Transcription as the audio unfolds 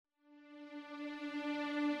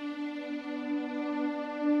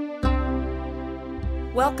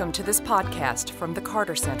Welcome to this podcast from the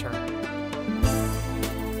Carter Center.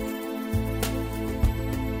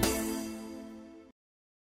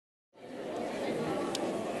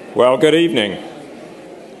 Well, good evening.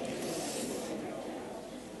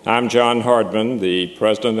 I'm John Hardman, the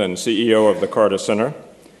President and CEO of the Carter Center,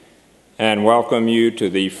 and welcome you to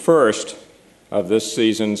the first of this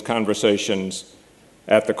season's Conversations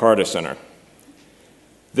at the Carter Center.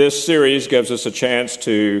 This series gives us a chance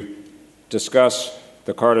to discuss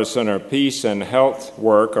the Carter Center peace and health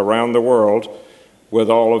work around the world with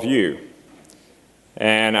all of you.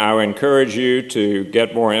 And I encourage you to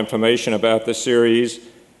get more information about this series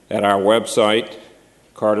at our website,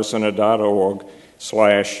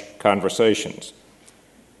 cartercenter.org/conversations.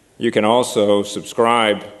 You can also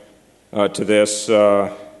subscribe to this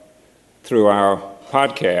through our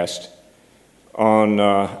podcast on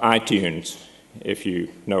iTunes, if you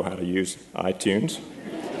know how to use iTunes.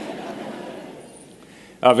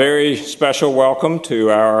 A very special welcome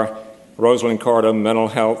to our Rosalynn Carter Mental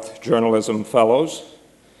Health Journalism Fellows,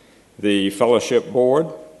 the Fellowship Board,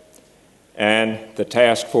 and the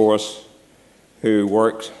task force who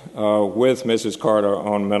worked with Mrs. Carter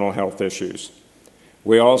on mental health issues.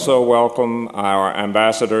 We also welcome our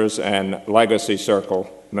ambassadors and Legacy Circle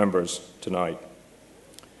members tonight.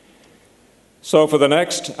 So for the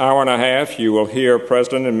next hour and a half, you will hear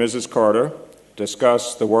President and Mrs. Carter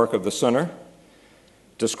discuss the work of the center,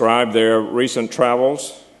 describe their recent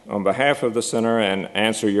travels on behalf of the center, and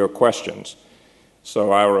answer your questions.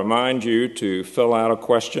 So I remind you to fill out a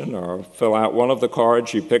question or fill out one of the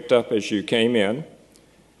cards you picked up as you came in,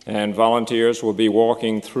 and volunteers will be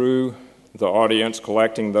walking through the audience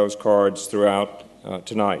collecting those cards throughout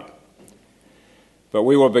tonight. But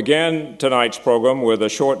we will begin tonight's program with a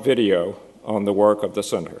short video on the work of the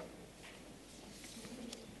center.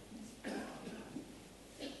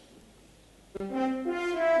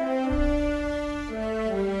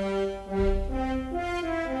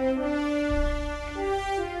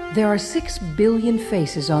 There are 6 billion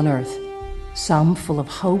faces on Earth, some full of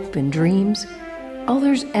hope and dreams,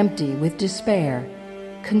 others empty with despair,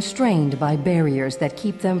 constrained by barriers that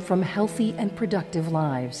keep them from healthy and productive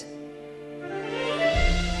lives.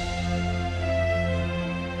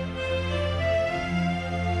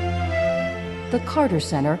 The Carter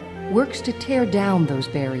Center works to tear down those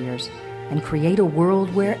barriers and create a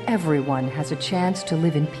world where everyone has a chance to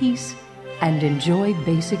live in peace and enjoy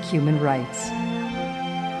basic human rights.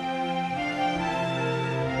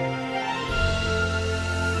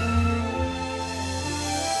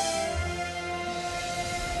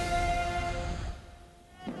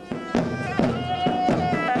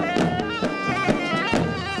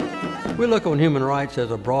 We look on human rights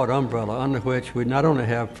as a broad umbrella under which we not only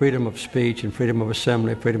have freedom of speech and freedom of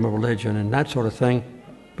assembly, freedom of religion, and that sort of thing,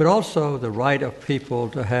 but also the right of people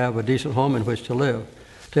to have a decent home in which to live,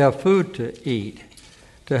 to have food to eat,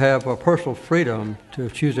 to have a personal freedom to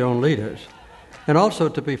choose their own leaders, and also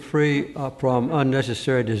to be free from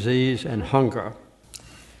unnecessary disease and hunger.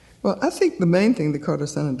 Well, I think the main thing the Carter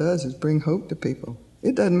Center does is bring hope to people.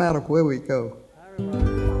 It doesn't matter where we go.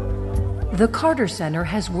 The Carter Center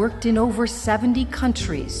has worked in over 70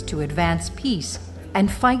 countries to advance peace and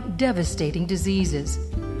fight devastating diseases.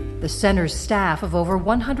 The center's staff of over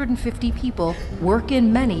 150 people work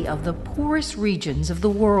in many of the poorest regions of the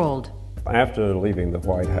world. After leaving the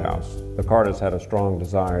White House, the Carters had a strong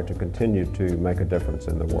desire to continue to make a difference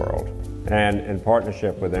in the world. And in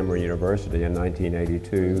partnership with Emory University in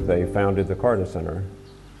 1982, they founded the Carter Center.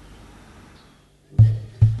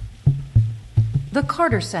 The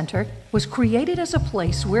Carter Center was created as a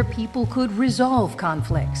place where people could resolve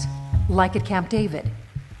conflicts, like at Camp David.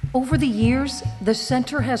 Over the years, the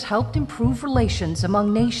center has helped improve relations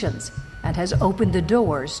among nations and has opened the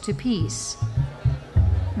doors to peace.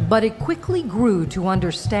 But it quickly grew to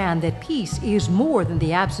understand that peace is more than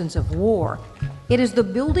the absence of war. It is the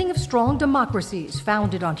building of strong democracies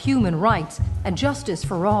founded on human rights and justice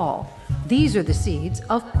for all. These are the seeds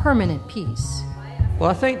of permanent peace. Well,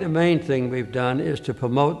 I think the main thing we've done is to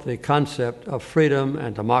promote the concept of freedom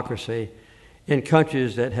and democracy in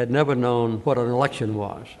countries that had never known what an election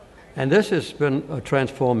was. And this has been a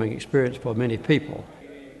transforming experience for many people.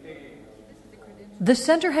 The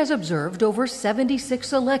center has observed over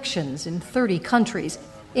 76 elections in 30 countries,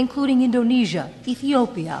 including Indonesia,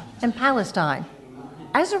 Ethiopia, and Palestine.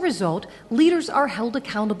 As a result, leaders are held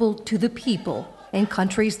accountable to the people in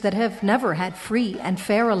countries that have never had free and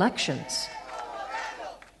fair elections.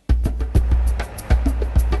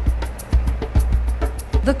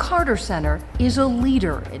 The Carter Center is a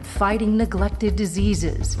leader in fighting neglected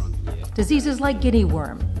diseases. Diseases like guinea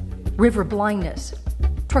worm, river blindness,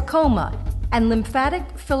 trachoma, and lymphatic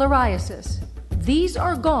filariasis. These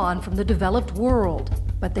are gone from the developed world,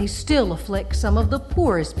 but they still afflict some of the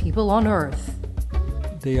poorest people on earth.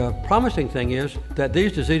 The promising thing is that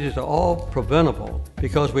these diseases are all preventable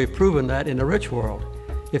because we've proven that in the rich world.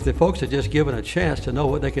 If the folks are just given a chance to know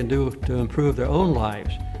what they can do to improve their own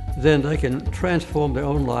lives, then they can transform their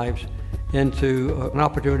own lives into an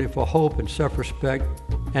opportunity for hope and self-respect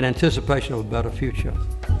and anticipation of a better future.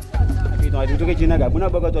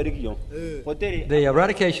 The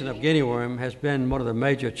eradication of guinea worm has been one of the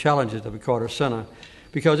major challenges of the Carter Center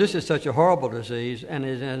because this is such a horrible disease and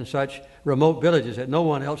is in such remote villages that no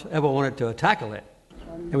one else ever wanted to tackle it.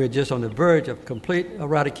 And we're just on the verge of complete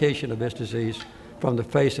eradication of this disease from the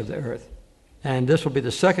face of the earth. And this will be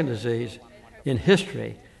the second disease in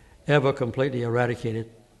history ever completely eradicated.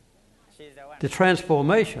 The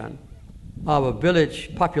transformation of a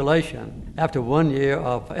village population after 1 year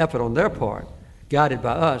of effort on their part, guided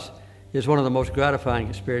by us, is one of the most gratifying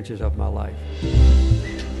experiences of my life.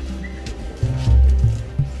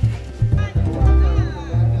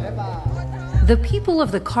 The people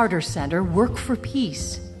of the Carter Center work for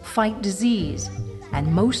peace, fight disease,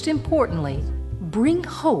 and most importantly, bring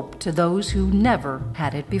hope to those who never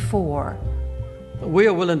had it before. We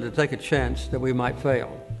are willing to take a chance that we might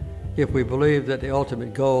fail if we believe that the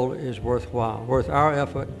ultimate goal is worthwhile, worth our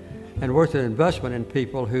effort, and worth an investment in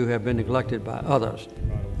people who have been neglected by others.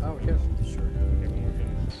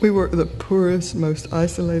 We were the poorest, most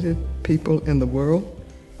isolated people in the world.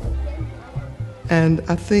 And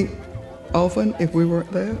I think often if we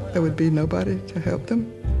weren't there, there would be nobody to help them.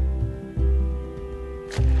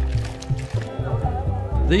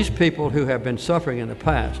 These people who have been suffering in the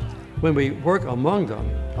past, when we work among them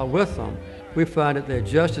or with them, we find that they're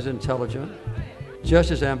just as intelligent,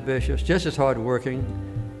 just as ambitious, just as hardworking,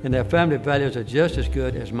 and their family values are just as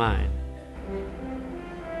good as mine.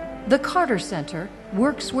 The Carter Center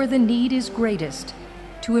works where the need is greatest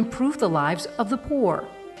to improve the lives of the poor,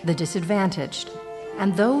 the disadvantaged,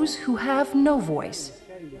 and those who have no voice.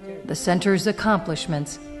 The center's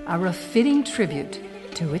accomplishments are a fitting tribute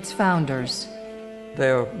to its founders.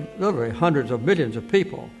 There are literally hundreds of millions of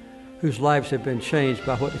people whose lives have been changed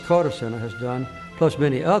by what the Carter Center has done, plus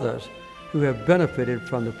many others who have benefited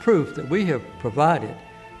from the proof that we have provided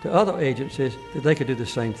to other agencies that they could do the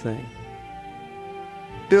same thing.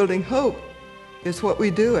 Building hope is what we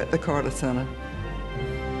do at the Carter Center.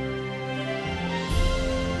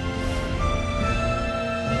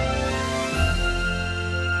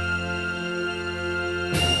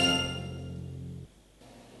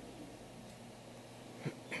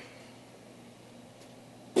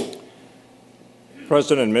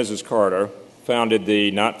 President and Mrs. Carter founded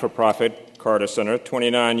the not-for-profit Carter Center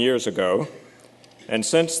 29 years ago, and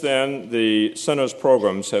since then, the center's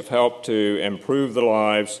programs have helped to improve the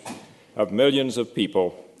lives of millions of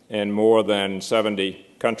people in more than 70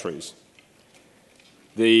 countries.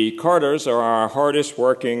 The Carters are our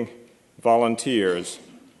hardest-working volunteers,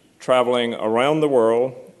 traveling around the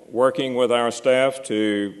world, working with our staff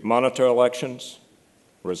to monitor elections,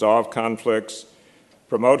 resolve conflicts,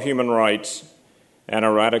 promote human rights, and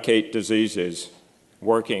eradicate diseases,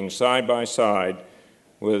 working side by side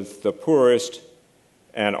with the poorest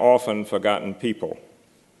and often forgotten people.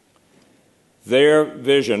 Their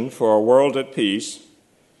vision for a world at peace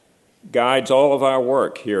guides all of our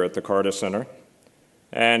work here at the Carter Center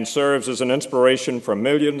and serves as an inspiration for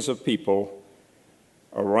millions of people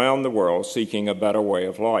around the world seeking a better way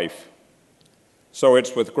of life. So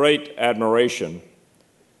it's with great admiration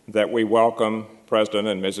that we welcome President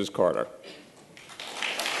and Mrs. Carter.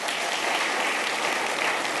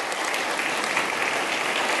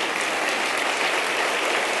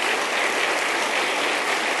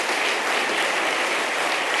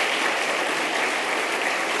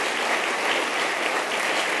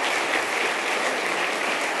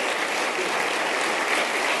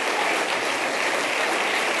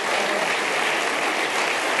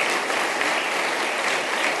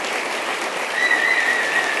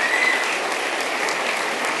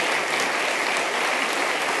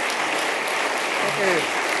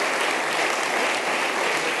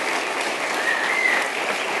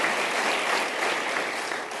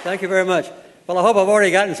 Thank you very much. Well, I hope I've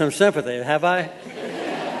already gotten some sympathy, have I?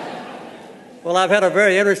 Well, I've had a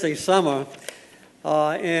very interesting summer.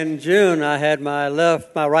 In June, I had my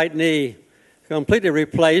right knee completely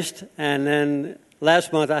replaced, and then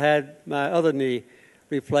last month I had my other knee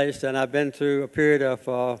replaced, and I've been through a period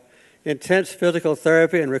of intense physical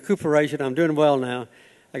therapy and recuperation. I'm doing well now.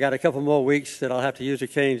 I got a couple more weeks that I'll have to use a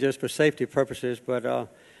cane just for safety purposes, but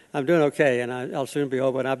I'm doing okay, and I'll soon be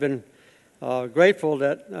over. And I've been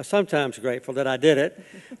sometimes grateful that I did it.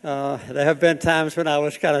 There have been times when I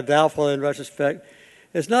was kind of doubtful in retrospect.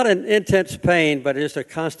 It's not an intense pain, but it's a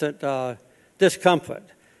constant discomfort,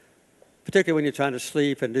 particularly when you're trying to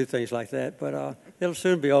sleep and do things like that. But it'll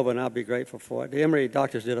soon be over, and I'll be grateful for it. The Emory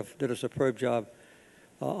doctors did a superb job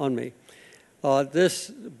on me. This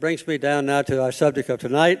brings me down now to our subject of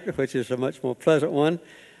tonight, which is a much more pleasant one.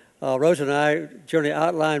 Rose and I generally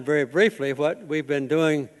outlined very briefly what we've been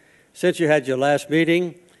doing since you had your last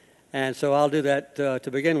meeting, and so I'll do that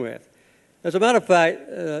to begin with. As a matter of fact,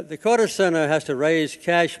 the Carter Center has to raise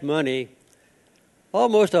cash money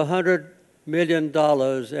almost $100 million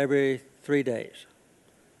every 3 days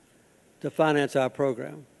to finance our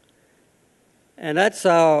program. And that's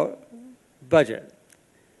our budget.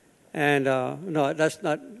 And no, that's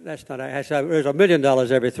not. There's $1 million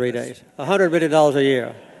every 3 days. $100 million a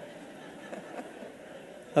year.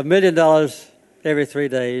 $1 million every 3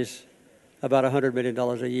 days, about $100 million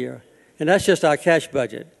a year. And that's just our cash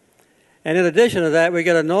budget. And in addition to that, we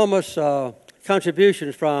get enormous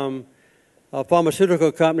contributions from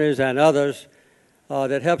pharmaceutical companies and others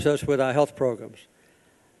that helps us with our health programs.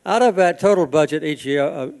 Out of that total budget each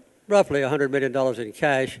year, roughly $100 million in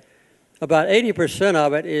cash, about 80%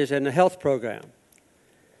 of it is in the health program.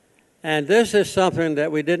 And this is something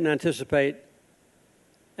that we didn't anticipate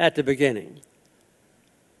at the beginning.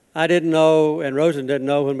 I didn't know, and Rosen didn't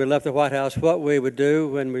know when we left the White House, what we would do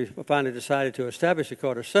when we finally decided to establish the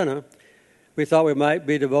Carter Center. We thought we might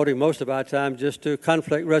be devoting most of our time just to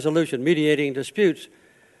conflict resolution, mediating disputes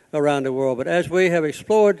around the world. But as we have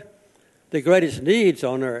explored the greatest needs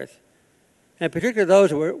on earth, and particularly those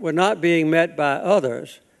that were not being met by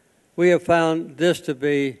others, we have found this to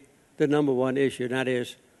be the number one issue, and that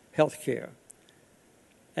is health care.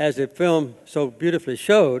 As the film so beautifully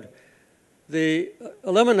showed, the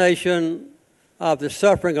elimination of the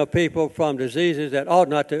suffering of people from diseases that ought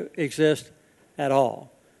not to exist at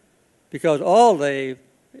all. Because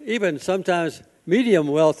even sometimes medium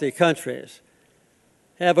wealthy countries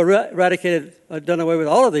have done away with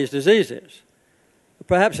all of these diseases.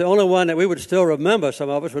 Perhaps the only one that we would still remember, some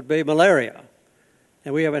of us, would be malaria.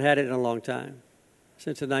 And we haven't had it in a long time,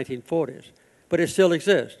 since the 1940s. But it still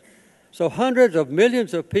exists. So hundreds of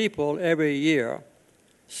millions of people every year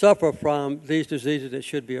suffer from these diseases that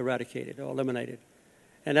should be eradicated or eliminated.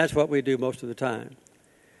 And that's what we do most of the time.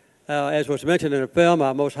 As was mentioned in the film,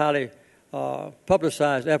 our most highly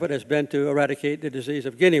publicized effort has been to eradicate the disease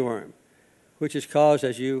of guinea worm, which is caused,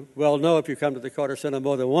 as you well know if you come to the Carter Center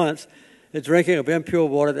more than once, the drinking of impure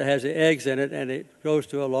water that has the eggs in it, and it goes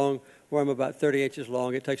to a long worm about 30 inches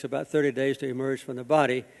long. It takes about 30 days to emerge from the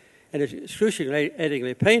body, and it's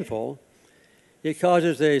excruciatingly painful. It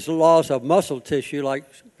causes this loss of muscle tissue, like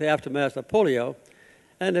the aftermath of polio.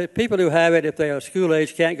 And the people who have it, if they are school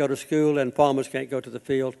age, can't go to school, and farmers can't go to the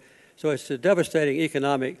field. So it's a devastating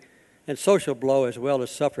economic and social blow, as well as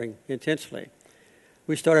suffering intensely.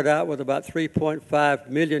 We started out with about 3.5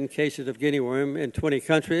 million cases of guinea worm in 20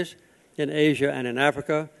 countries, in Asia and in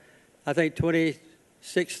Africa. I think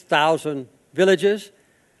 26,000 villages.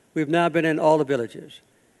 We've now been in all the villages.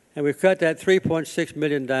 And we've cut that 3.6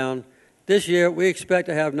 million down. This year, we expect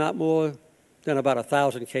to have not more than about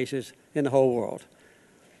 1,000 cases in the whole world.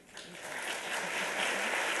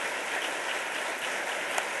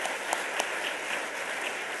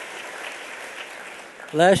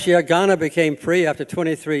 Last year, Ghana became free after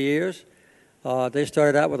 23 years. They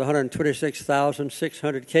started out with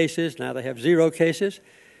 126,600 cases. Now they have 0 cases.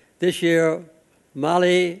 This year,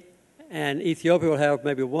 Mali and Ethiopia will have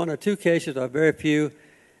maybe 1 or 2 cases, or very few.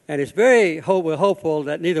 And it's we're hopeful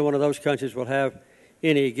that neither one of those countries will have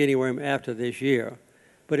any guinea worm after this year.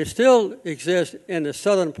 But it still exists in the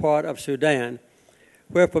southern part of Sudan,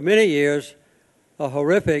 where for many years a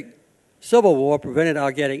horrific civil war prevented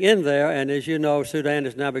our getting in there. And as you know, Sudan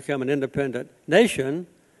has now become an independent nation.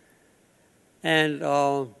 And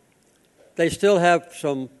they still have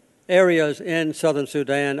some areas in southern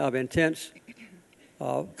Sudan of intense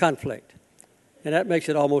conflict. And that makes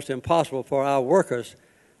it almost impossible for our workers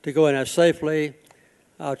to go in there safely.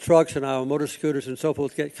 Our trucks and our motor scooters and so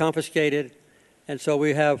forth get confiscated. And so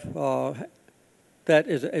we have, that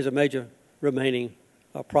is a major remaining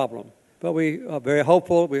problem. But we are very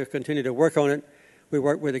hopeful. We continue to work on it. We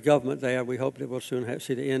work with the government there. We hope that we'll soon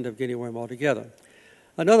see the end of guinea worm altogether.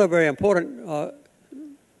 Another very important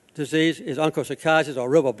disease is onchocerciasis, or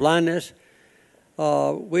river blindness.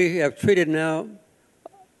 We have treated now,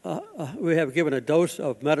 we have given a dose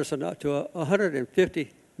of medicine to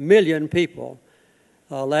 150 million people.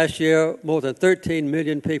 Last year, more than 13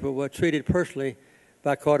 million people were treated personally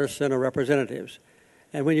by Carter Center representatives.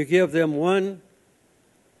 And when you give them one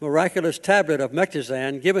miraculous tablet of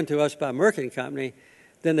Mectizan given to us by Merck & Company,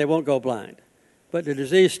 then they won't go blind. But the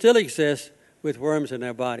disease still exists with worms in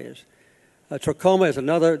their bodies. Trachoma is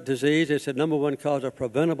another disease. It's the number one cause of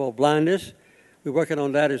preventable blindness. We're working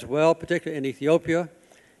on that as well, particularly in Ethiopia.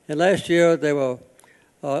 And last year, there were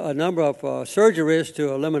a number of surgeries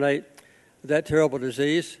to eliminate that terrible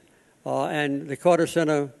disease. And the Carter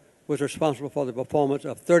Center was responsible for the performance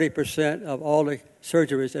of 30% of all the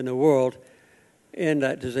surgeries in the world in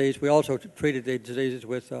that disease. We also treated the diseases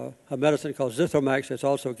with a medicine called Zithromax that's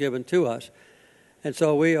also given to us. And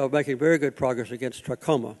so we are making very good progress against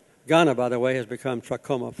trachoma. Ghana, by the way, has become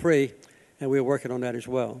trachoma-free, and we're working on that as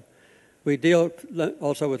well. We deal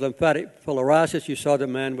also with lymphatic filariasis. You saw the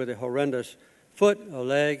man with a horrendous foot or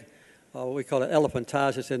leg. We call it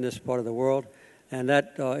elephantiasis in this part of the world. And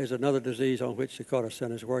that is another disease on which the Carter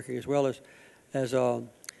Center is working, as well as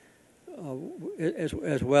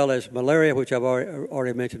malaria, which I've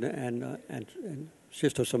already mentioned, and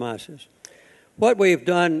schistosomiasis. What we've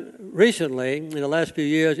done recently in the last few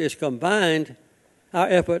years is combined our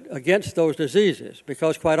effort against those diseases,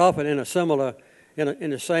 because quite often in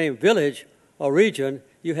the same village or region,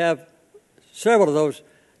 you have several of those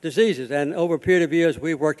diseases. And over a period of years,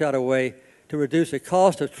 we've worked out a way to reduce the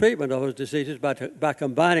cost of treatment of those diseases by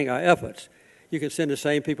combining our efforts. You can send the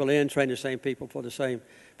same people in, train the same people for the same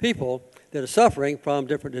people that are suffering from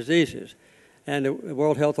different diseases. And the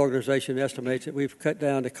World Health Organization estimates that we've cut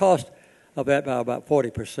down the cost of that by about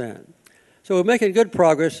 40%. So we're making good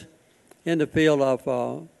progress in the field of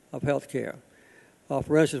health care.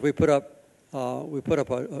 For instance, we put up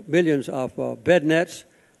millions of bed nets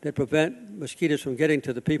that prevent mosquitoes from getting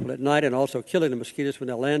to the people at night and also killing the mosquitoes when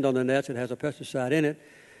they land on the nets. It has a pesticide in it.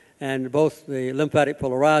 And both the lymphatic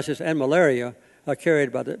filariasis and malaria are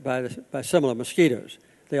carried by similar mosquitoes.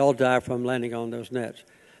 They all die from landing on those nets.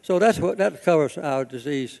 So that covers our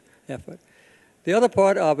disease effort. The other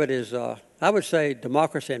part of it is, I would say,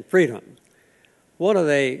 democracy and freedom. One of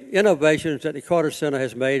the innovations that the Carter Center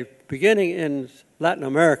has made, beginning in Latin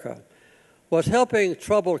America, was helping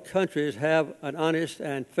troubled countries have an honest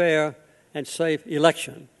and fair and safe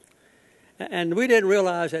election. And we didn't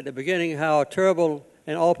realize at the beginning how terrible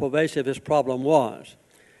and all-pervasive this problem was.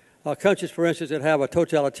 Countries, for instance, that have a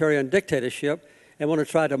totalitarian dictatorship and want to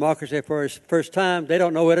try democracy for the first time, they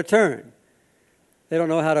don't know where to turn. They don't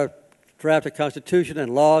know how to draft a constitution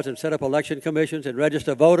and laws and set up election commissions and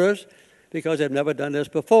register voters because they've never done this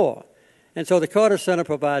before. And so the Carter Center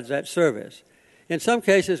provides that service. In some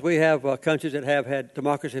cases, we have countries that have had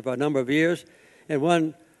democracy for a number of years, and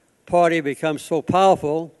one party becomes so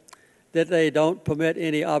powerful that they don't permit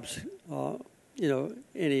any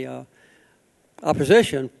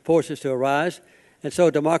opposition forces to arise, and so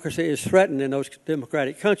democracy is threatened in those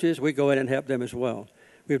democratic countries. We go in and help them as well.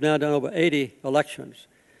 We've now done over 80 elections.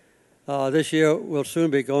 This year, we'll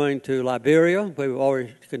soon be going to Liberia, where we've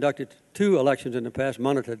already conducted 2 elections in the past,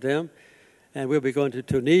 monitored them. And we'll be going to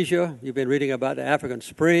Tunisia. You've been reading about the African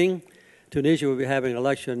Spring. Tunisia will be having an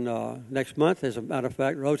election next month. As a matter of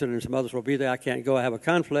fact, Rosalynn and some others will be there. I can't go. I have a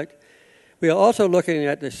conflict. We are also looking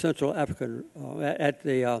at the Central African, at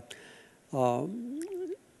the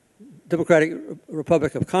Democratic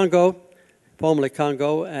Republic of Congo, formerly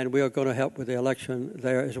Congo, and we are going to help with the election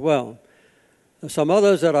there as well. Some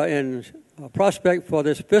others that are in prospect for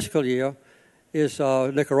this fiscal year is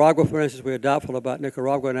Nicaragua, for instance. We are doubtful about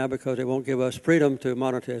Nicaragua now because they won't give us freedom to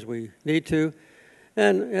monitor as we need to.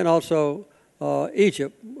 And also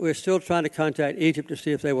Egypt. We're still trying to contact Egypt to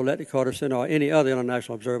see if they will let the Carter Center or any other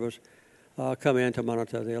international observers come in to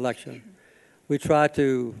monitor the election. We try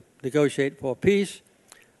to negotiate for peace.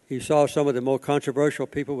 You saw some of the more controversial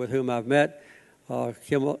people with whom I've met.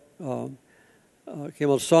 Kim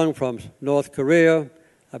Il-sung from North Korea.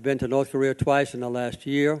 I've been to North Korea twice in the last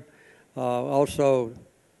year. Also,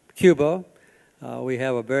 Cuba. We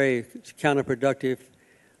have a very counterproductive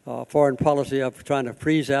foreign policy of trying to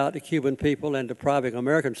freeze out the Cuban people and depriving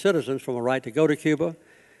American citizens from a right to go to Cuba.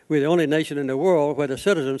 We're the only nation in the world where the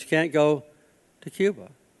citizens can't go to Cuba.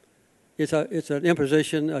 It's an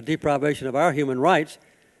imposition, a deprivation of our human rights,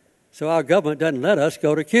 so our government doesn't let us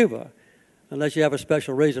go to Cuba unless you have a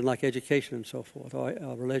special reason like education and so forth, or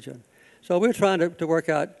religion. So we're trying to work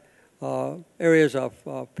out areas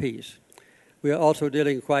of peace. We are also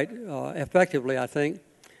dealing quite effectively, I think,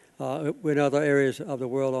 in other areas of the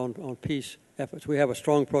world on peace efforts. We have a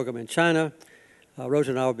strong program in China.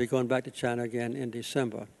 Rosa and I will be going back to China again in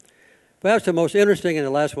December. Perhaps the most interesting and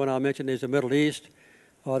the last one I'll mention is the Middle East.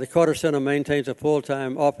 The Carter Center maintains a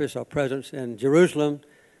full-time office or presence in Jerusalem,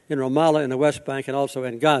 in Ramallah, in the West Bank, and also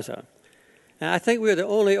in Gaza. And I think we're the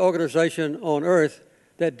only organization on earth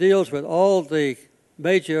that deals with all the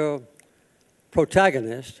major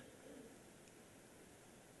protagonists,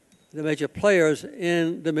 the major players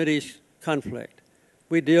in the Mideast conflict.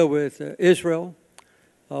 We deal with Israel.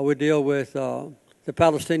 We deal with the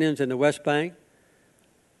Palestinians in the West Bank,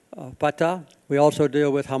 Fatah. We also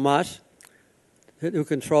deal with Hamas, who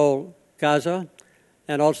control Gaza,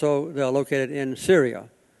 and also they're located in Syria.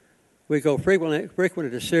 We go frequently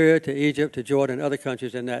to Syria, to Egypt, to Jordan, and other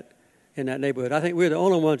countries in that neighborhood. I think we're the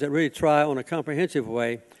only ones that really try on a comprehensive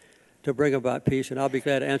way to bring about peace, and I'll be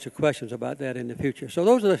glad to answer questions about that in the future. So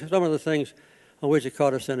those are some of the things on which the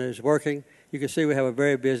Carter Center is working. You can see we have a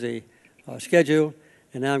very busy schedule,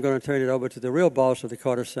 and now I'm going to turn it over to the real boss of the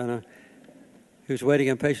Carter Center, who's waiting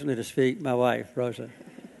impatiently to speak, my wife, Rosa.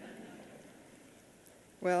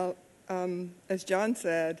 Well, as John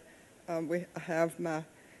said, we have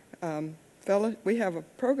we have a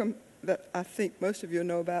program that I think most of you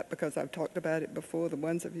know about because I've talked about it before, the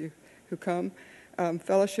ones of you who come,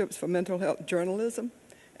 Fellowships for Mental Health Journalism,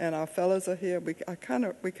 and our fellows are here. We kind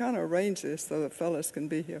of arranged this so the fellows can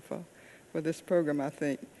be here for this program. I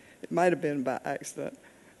think it might have been by accident,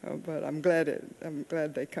 but I'm glad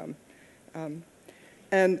they come.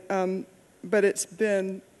 But it's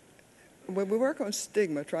been, when we work on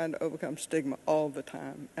stigma, trying to overcome stigma all the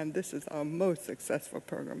time, and this is our most successful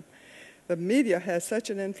program. The media has such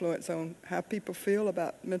an influence on how people feel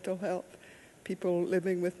about mental health, people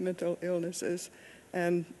living with mental illnesses,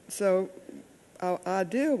 and so our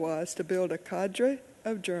idea was to build a cadre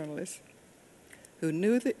of journalists who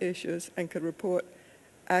knew the issues and could report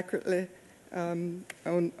accurately on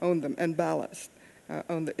them and balanced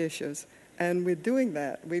on the issues. And we're doing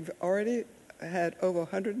that. We've already had over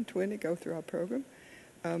 120 go through our program.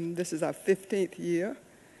 This is our 15th year.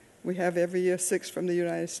 We have every year 6 from the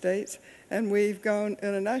United States, and we've gone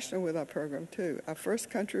international with our program too. Our first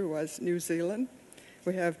country was New Zealand.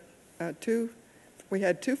 We have we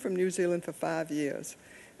had 2 from New Zealand for 5 years.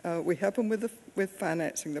 We help them with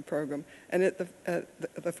financing the program and at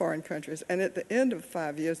the foreign countries. And at the end of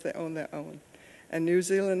 5 years, they own their own. And New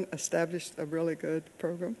Zealand established a really good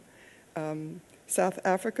program. South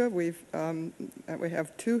Africa, we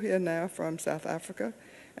have 2 here now from South Africa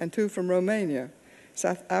and 2 from Romania.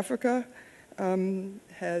 South Africa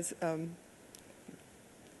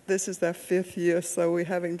this is their 5th year, so we're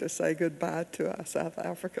having to say goodbye to our South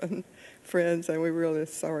African friends, and we're really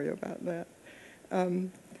sorry about that.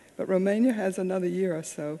 But Romania has another year or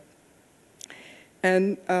so.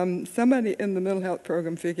 And somebody in the mental health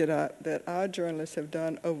program figured out that our journalists have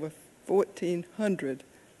done over 1,400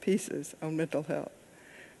 pieces on mental health.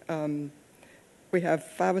 We have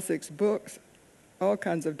 5 or 6 books, all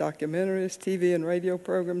kinds of documentaries, TV and radio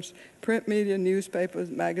programs, print media, newspapers,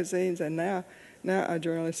 magazines, and now our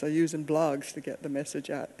journalists are using blogs to get the message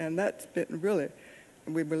out. And that's been really,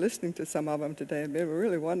 we were listening to some of them today, and they were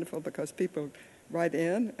really wonderful because people write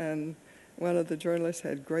in, and one of the journalists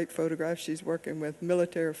had great photographs. She's working with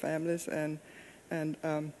military families, and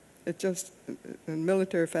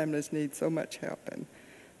military families need so much help,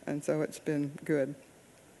 and so it's been good.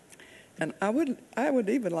 And I would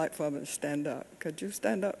even like for them to stand up. Could you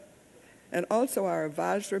stand up? And also our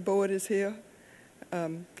advisory board is here.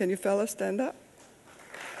 Can you fellas stand up?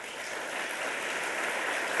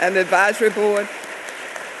 And the advisory board.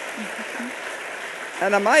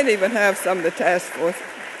 And I might even have some of the task force.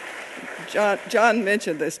 John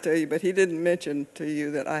mentioned this to you, but he didn't mention to you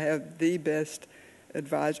that I have the best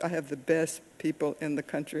advisors. I have the best people in the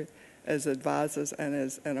country as advisors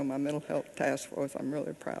and on my mental health task force. I'm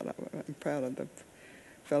really proud of it. I'm proud of the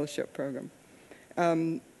fellowship program.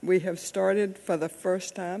 We have started for the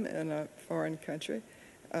first time in a foreign country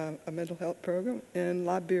a mental health program in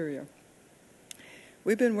Liberia.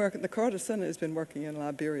 We've been working, the Carter Center has been working in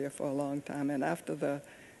Liberia for a long time, and after the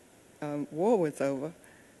war was over,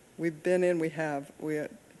 we're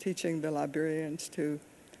teaching the Liberians to,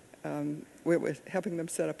 we're helping them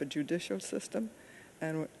set up a judicial system,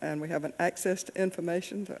 and we have an access to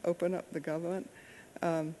information to open up the government.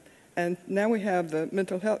 And now we have the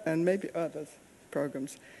mental health, and maybe other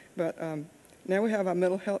programs, but now we have our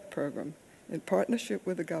mental health program in partnership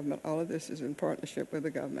with the government. All of this is in partnership with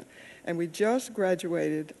the government. And we just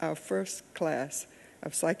graduated our first class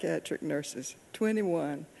of psychiatric nurses,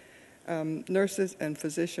 21 nurses and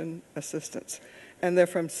physician assistants. And they're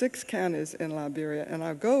from 6 counties in Liberia. And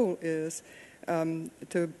our goal is and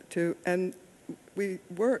we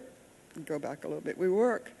work, go back a little bit, we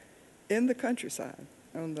work in the countryside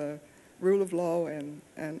on the rule of law and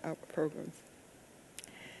our programs.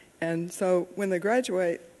 And so when they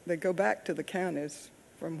graduate, they go back to the counties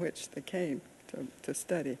from which they came to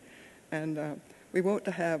study. And we want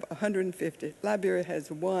to have 150. Liberia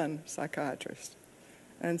has 1 psychiatrist.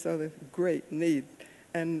 And so there's great need.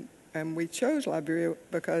 And we chose Liberia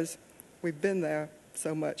because we've been there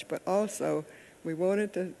so much, but also we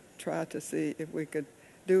wanted to try to see if we could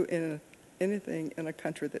do anything in a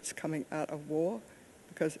country that's coming out of war,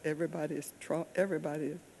 because everybody is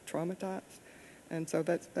traumatized. And so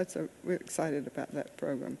we're excited about that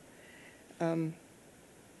program.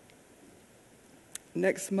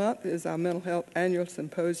 Next month is our Mental Health Annual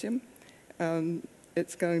Symposium.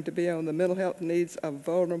 It's going to be on the mental health needs of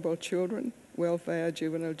vulnerable children, welfare,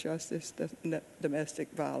 juvenile justice, domestic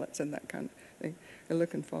violence, and that kind of thing. We're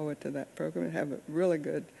looking forward to that program and have really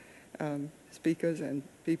good speakers and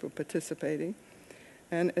people participating.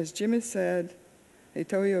 And as Jimmy said, he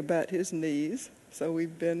told you about his knees, so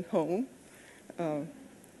we've been home.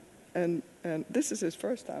 And this is his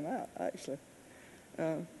first time out, actually.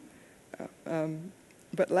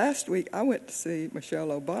 But last week, I went to see Michelle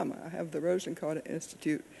Obama. I have the Rosalynn Carter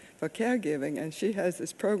Institute for Caregiving, and she has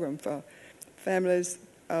this program for families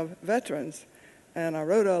of veterans. And I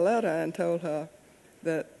wrote her a letter and told her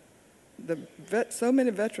that so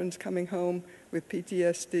many veterans coming home with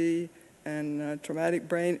PTSD and traumatic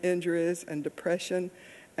brain injuries and depression,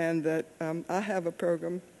 and that I have a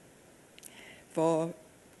program for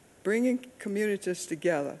bringing communities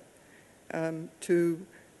together to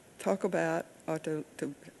talk about or to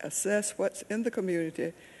assess what's in the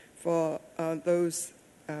community for those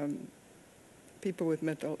people with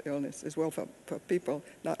mental illness, as well for people,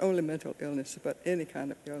 not only mental illness, but any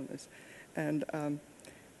kind of illness. And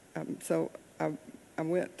so I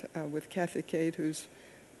went with Kathy Cade, who's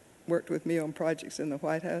worked with me on projects in the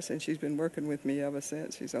White House, and she's been working with me ever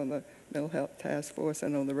since. She's on the Mental Health Task Force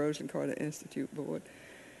and on the Rosalynn Carter Institute board.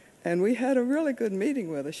 And we had a really good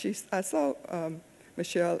meeting with her. I saw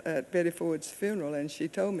Michelle at Betty Ford's funeral, and she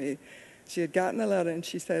told me she had gotten a letter, and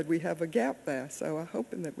she said, we have a gap there, so I'm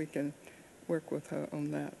hoping that we can work with her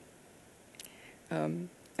on that. And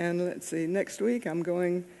let's see, next week I'm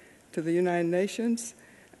going to the United Nations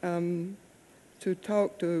to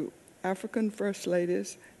talk to African First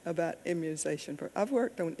Ladies about immunization. I've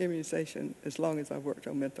worked on immunization as long as I've worked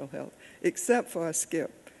on mental health, except for a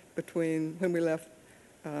skip between when we left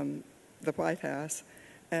the White House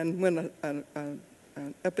and when an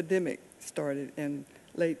epidemic started in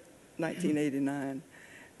late 1989.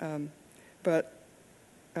 But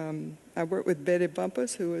I worked with Betty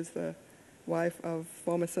Bumpus, who was the wife of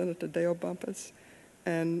former Senator Dale Bumpus,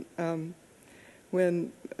 and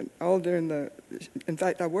in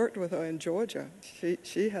fact, I worked with her in Georgia.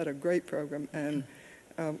 She had a great program, and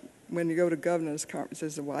when you go to governors'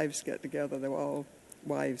 conferences, the wives get together. They were all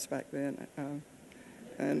wives back then,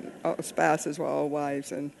 and spouses were all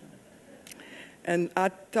wives, and I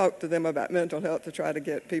talked to them about mental health to try to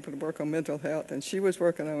get people to work on mental health, and she was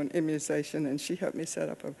working on immunization, and she helped me set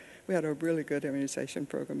up we had a really good immunization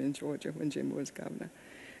program in Georgia when Jim was governor.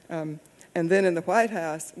 And then in the White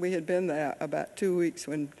House, we had been there about 2 weeks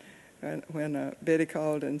when Betty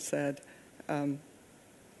called and said, do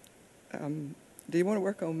you want to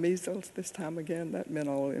work on measles this time again? That meant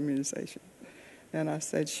all immunization. And I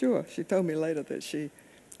said, sure. She told me later that she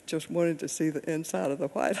just wanted to see the inside of the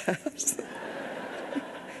White House.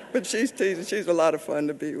 But she's teasing. She's a lot of fun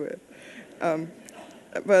to be with. And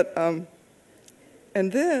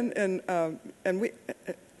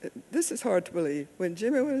this is hard to believe. When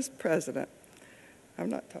Jimmy was president, I'm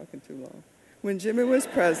not talking too long. When Jimmy was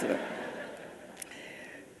president,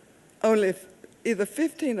 only either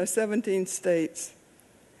 15 or 17 states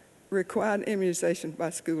required immunization by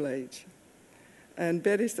school age. And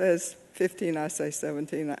Betty says 15, I say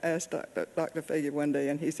 17. I asked Dr. Fagin one day,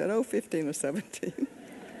 and he said, 15 or 17.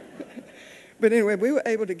 But anyway, we were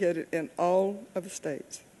able to get it in all of the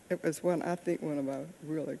states. It was one of our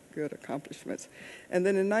really good accomplishments. And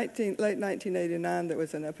then in late 1989, there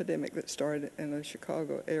was an epidemic that started in the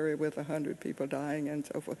Chicago area with 100 people dying and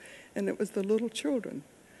so forth. And it was the little children,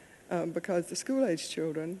 because the school-age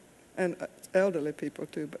children, and elderly people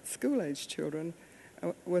too, but school-age children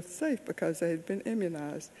were safe because they had been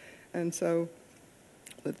immunized. And so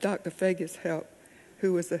with Dr. Fagin's help,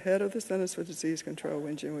 who was the head of the Centers for Disease Control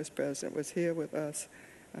when Jim was president, was here with us.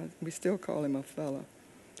 We still call him a fellow.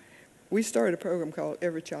 We started a program called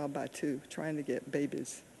Every Child by Two, trying to get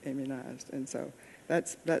babies immunized. And so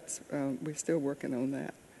we're still working on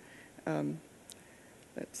that.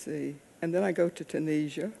 Let's see. And then I go to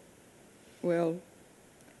Tunisia. Well,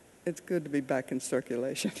 it's good to be back in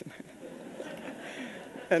circulation.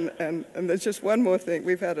 And there's just one more thing.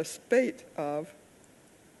 We've had a spate of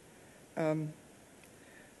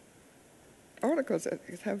articles that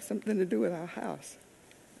have something to do with our house,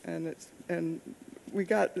 I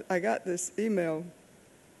got this email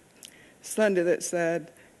Sunday that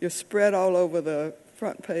said, you're spread all over the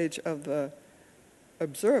front page of the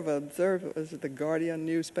Observer. Observer is the Guardian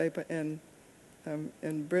newspaper in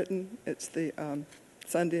Britain. It's the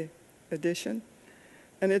Sunday edition.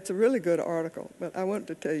 And it's a really good article. But I want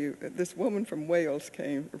to tell you, this woman from Wales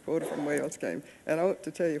came, reporter from Wales came, and I want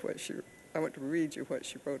to tell you I want to read you what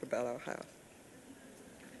she wrote about our house.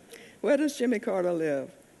 Where does Jimmy Carter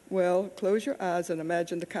live? Well, close your eyes and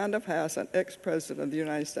imagine the kind of house an ex-president of the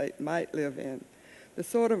United States might live in. The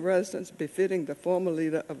sort of residence befitting the former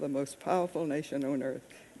leader of the most powerful nation on earth.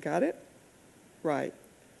 Got it? Right.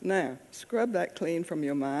 Now, scrub that clean from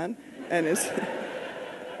your mind and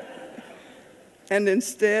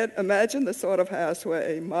instead imagine the sort of house where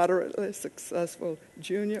a moderately successful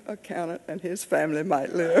junior accountant and his family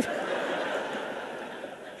might live.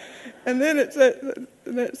 And then it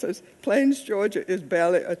says, Plains, Georgia is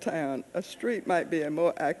barely a town. A street might be a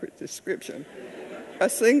more accurate description. A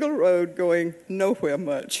single road going nowhere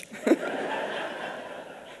much.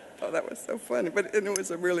 Oh, that was so funny, but it was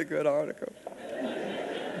a really good article.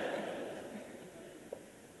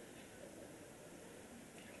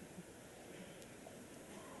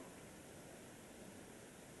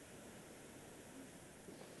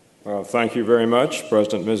 Well, thank you very much,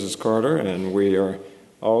 President and Mrs. Carter, and we are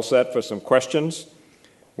all set for some questions.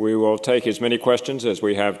 We will take as many questions as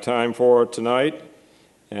we have time for tonight,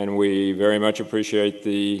 and we very much appreciate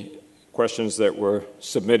the questions that were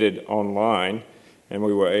submitted online, and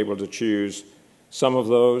we were able to choose some of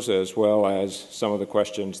those as well as some of the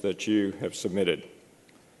questions that you have submitted.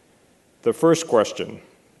 The first question: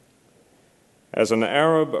 as an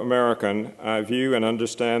Arab American, I view and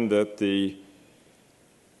understand that the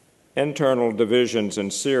internal divisions in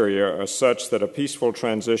Syria are such that a peaceful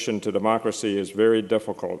transition to democracy is very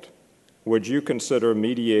difficult. Would you consider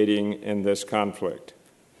mediating in this conflict?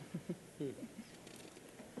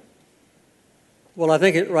 Well, I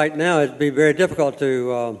think right now it'd be very difficult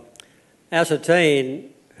to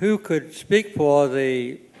ascertain who could speak for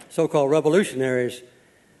the so-called revolutionaries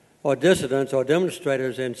or dissidents or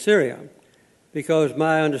demonstrators in Syria, because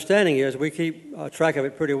my understanding is, we keep track of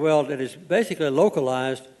it pretty well, that it's basically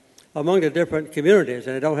localized among the different communities,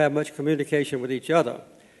 and they don't have much communication with each other.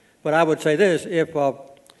 But I would say this: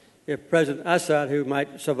 if President Assad, who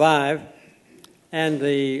might survive, and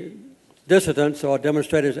the dissidents or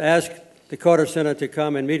demonstrators ask the Carter Center to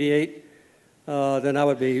come and mediate, then I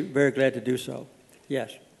would be very glad to do so.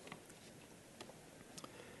 Yes.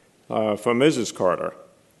 For Mrs. Carter,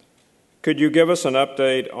 could you give us an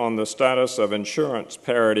update on the status of insurance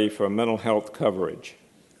parity for mental health coverage?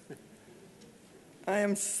 I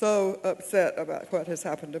am so upset about what has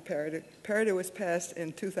happened to parity. Parity was passed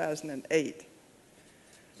in 2008,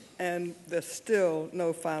 and there's still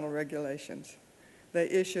no final regulations. They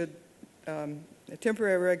issued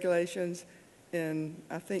temporary regulations in,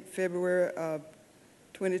 I think, February of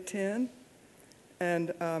 2010,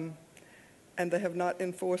 and they have not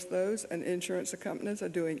enforced those, and insurance companies are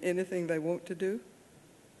doing anything they want to do.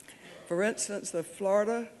 For instance, the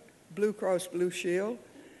Florida Blue Cross Blue Shield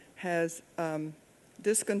has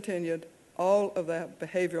discontinued all of their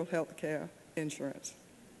behavioral health care insurance.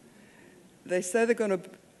 They say they're going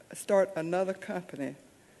to start another company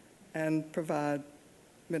and provide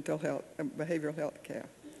mental health and behavioral health care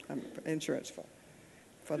insurance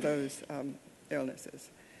for those illnesses.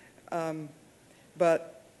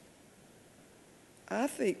 But I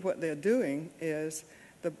think what they're doing is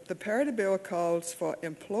the parity bill calls for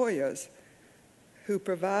employers who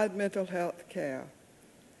provide mental health care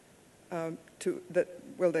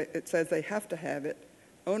it says they have to have it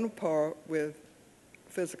on par with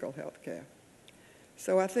physical health care.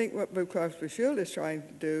 So I think what Blue Cross Blue Shield is trying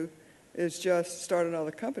to do is just start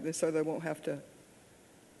another company so they won't have to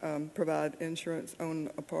provide insurance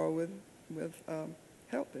on a par with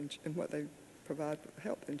health and what they provide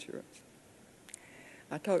health insurance.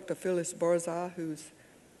 I talked to Phyllis Barzah, who's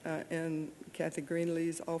in Kathy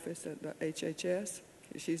Greenlee's office at the HHS.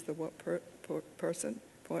 She's the point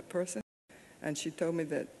person. And she told me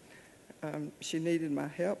that she needed my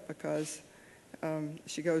help because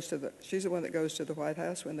she's the one that goes to the White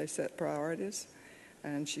House when they set priorities.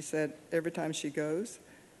 And she said every time she goes,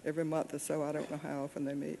 every month or so, I don't know how often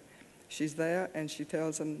they meet, she's there and she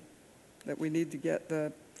tells them that we need to get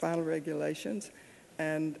the final regulations,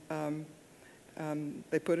 and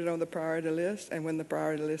they put it on the priority list, and when the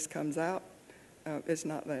priority list comes out, it's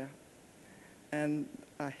not there. And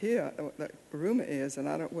I hear, the rumor is, and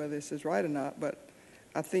I don't know whether this is right or not, but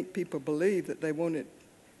I think people believe that they want it,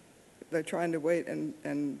 they're trying to wait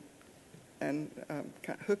and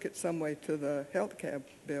hook it some way to the health care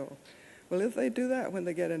bill. Well, if they do that, when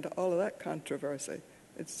they get into all of that controversy,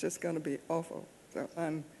 It's just going to be awful. So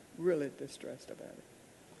I'm really distressed about it.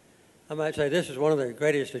 I might say this is one of the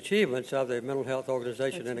greatest achievements of the mental health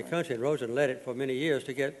organization in the country, and Rosalynn led it for many years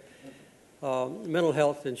to get mental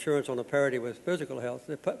health insurance on a parity with physical health.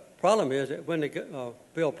 The problem is that when the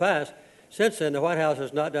bill passed, since then the White House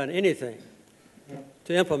has not done anything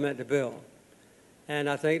to implement the bill. And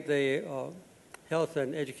I think the health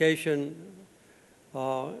and education,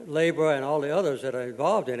 labor, and all the others that are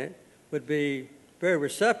involved in it would be very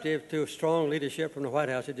receptive to strong leadership from the White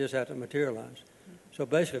House. It just hasn't materialized. So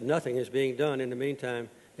basically nothing is being done. In the meantime,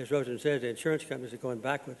 as Rosalynn says, the insurance companies are going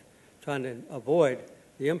backwards, trying to avoid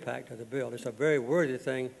the impact of the bill. It's a very worthy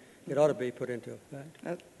thing. It ought to be put into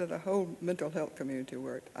effect. The whole mental health community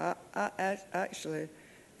worked. I actually,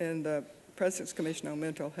 in the President's Commission on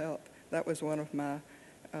Mental Health, that was one of my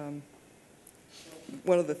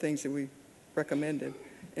one of the things that we recommended,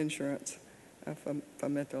 insurance for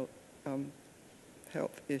mental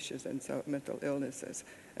health issues and so mental illnesses.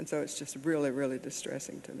 And so it's just really, really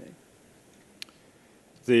distressing to me.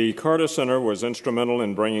 The Carter Center was instrumental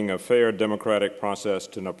in bringing a fair democratic process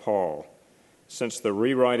to Nepal. Since the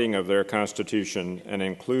rewriting of their constitution and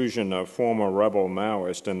inclusion of former rebel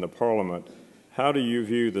Maoists in the parliament, how do you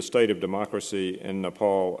view the state of democracy in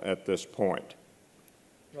Nepal at this point?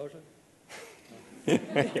 Rosalynn?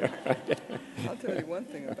 I'll tell you one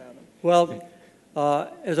thing about them. Well,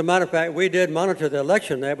 as a matter of fact, we did monitor the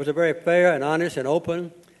election there. It was a very fair and honest and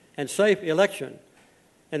open and safe election.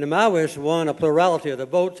 And the Maoists won a plurality of the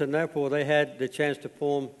votes, and therefore they had the chance to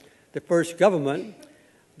form the first government.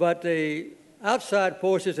 But the outside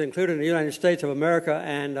forces, including the United States of America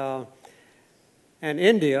and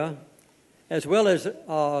India, as well as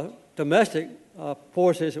domestic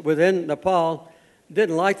forces within Nepal,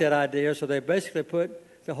 didn't like that idea, so they basically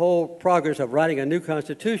put the whole progress of writing a new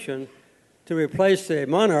constitution to replace the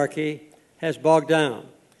monarchy has bogged down.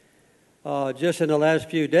 Just in the last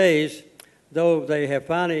few days, though they have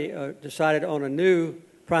finally decided on a new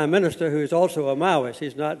prime minister who is also a Maoist.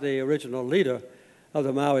 He's not the original leader of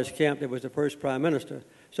the Maoist camp that was the first prime minister.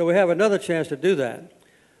 So we have another chance to do that.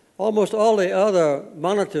 Almost all the other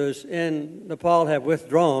monitors in Nepal have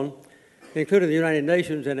withdrawn, including the United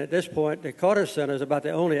Nations, and at this point, the Carter Center is about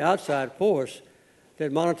the only outside force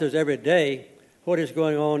that monitors every day what is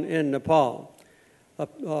going on in Nepal.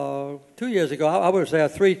 2 years ago, I was there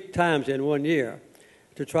 3 times in 1 year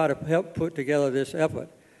to try to help put together this effort.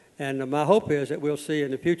 And my hope is that we'll see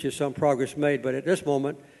in the future some progress made, but at this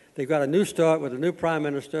moment, they've got a new start with a new prime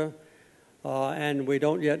minister, and we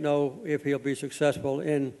don't yet know if he'll be successful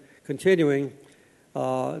in continuing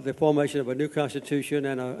the formation of a new constitution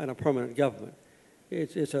and a permanent government.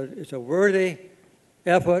 It's a worthy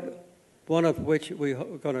effort, one of which we're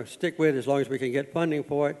going to stick with as long as we can get funding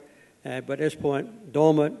for it, but at this point,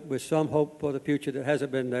 dormant with some hope for the future that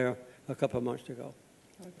hasn't been there a couple of months ago.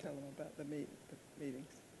 I'll tell them about the meetings.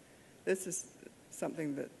 This is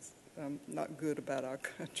something that's not good about our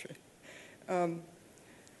country.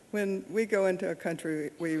 When we go into a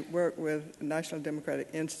country, we work with National Democratic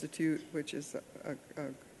Institute, which is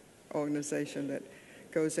an organization that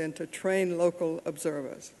goes in to train local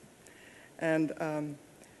observers. And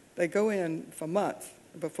they go in for months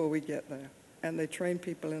before we get there, and they train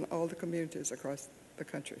people in all the communities across the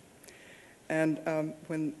country. And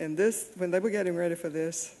when they were getting ready for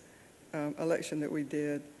this election that we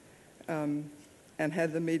did, and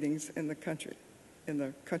had the meetings in the country, in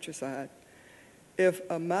the countryside, if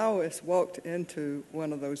a Maoist walked into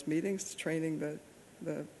one of those meetings, training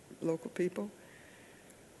the local people,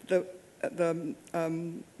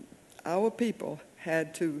 our people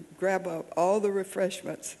had to grab up all the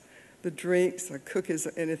refreshments, the drinks, or cookies,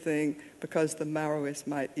 or anything, because the Maoists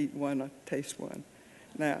might eat one or taste one.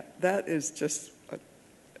 Now, that is just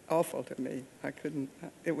awful to me.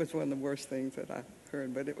 It was one of the worst things that I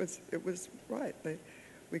heard, but it was right.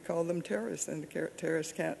 We call them terrorists, and the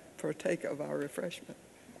terrorists can't partake of our refreshment.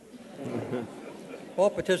 All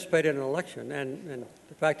participated in an election, and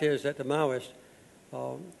the fact is that the Maoists,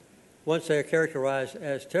 once they are characterized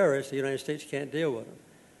as terrorists, the United States can't deal with them.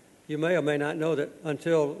 You may or may not know that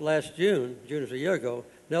until last June was a year ago,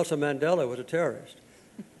 Nelson Mandela was a terrorist,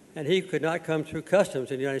 and he could not come through customs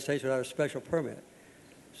in the United States without a special permit.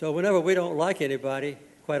 So whenever we don't like anybody,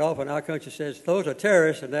 quite often our country says those are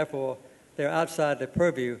terrorists, and therefore they're outside the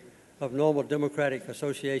purview of normal democratic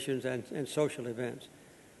associations and social events.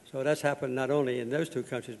 So that's happened not only in those 2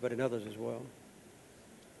 countries, but in others as well.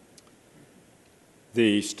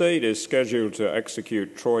 The state is scheduled to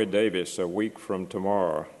execute Troy Davis a week from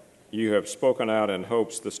tomorrow. You have spoken out in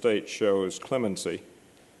hopes the state shows clemency.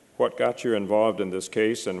 What got you involved in this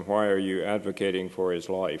case, and why are you advocating for his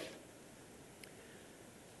life?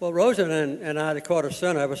 Well, Rosalynn and I, the Carter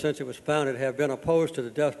Center, ever since it was founded, have been opposed to the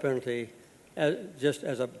death penalty just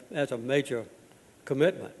as a major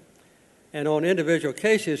commitment. And on individual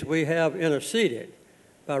cases, we have interceded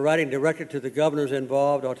by writing directly to the governors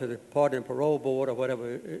involved or to the Pardon and Parole Board or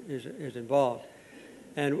whatever is involved.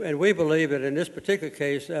 And we believe that in this particular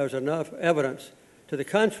case, there was enough evidence to the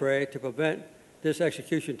contrary to prevent this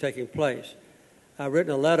execution taking place. I've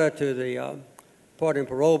written a letter to the Pardon and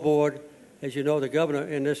Parole Board. As you know, the governor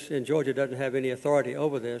in Georgia doesn't have any authority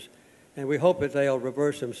over this, and we hope that they'll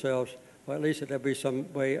reverse themselves, or at least that there'll be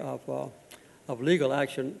some way of legal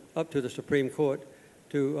action up to the Supreme Court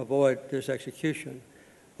to avoid this execution.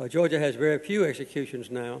 Georgia has very few executions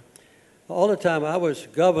now. All the time I was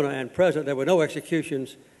governor and president, there were no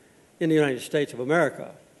executions in the United States of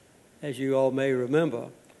America. As you all may remember,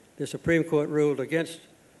 the Supreme Court ruled against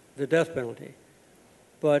the death penalty.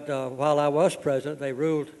 But while I was president, they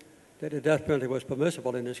ruled that the death penalty was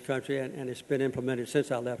permissible in this country, and it's been implemented since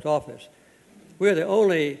I left office. We're the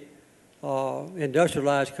only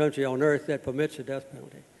industrialized country on earth that permits the death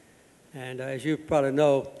penalty. And as you probably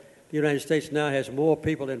know, the United States now has more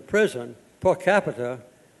people in prison per capita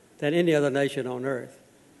than any other nation on earth.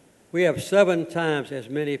 We have 7 times as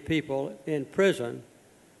many people in prison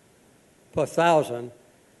per 1,000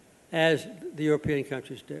 as the European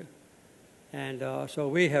countries do. And so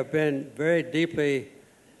we have been very deeply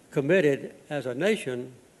committed as a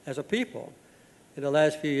nation, as a people, in the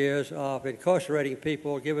last few years of incarcerating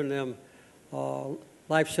people, giving them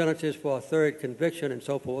life sentences for a 3rd conviction and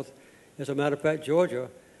so forth. As a matter of fact, Georgia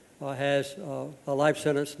has a life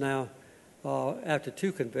sentence now after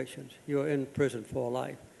 2 convictions. You're in prison for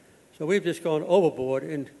life. So we've just gone overboard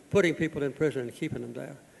in putting people in prison and keeping them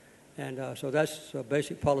there. And so that's a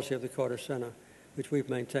basic policy of the Carter Center, which we've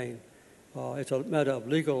maintained. It's a matter of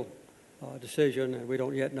legal decision, and we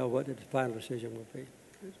don't yet know what the final decision will be.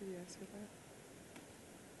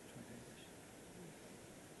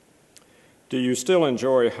 Do you still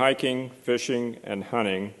enjoy hiking, fishing, and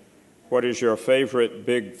hunting? What is your favorite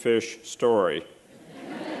big fish story?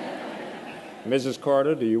 Mrs.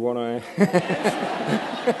 Carter, do you want to?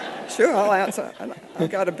 Sure, I'll answer.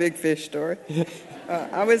 I've got a big fish story.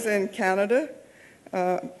 I was in Canada.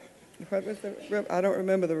 What was the river? I don't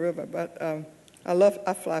remember the river, but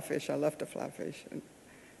I fly fish. I love to fly fish.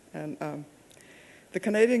 And the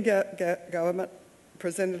Canadian government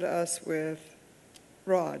presented us with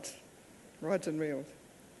rods and reels.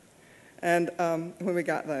 And when we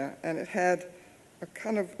got there, and it had a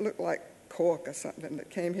kind of looked like cork or something that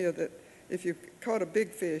came here that if you caught a big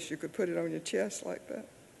fish, you could put it on your chest like that.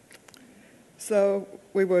 So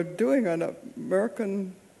we were doing an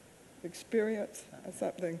American experience or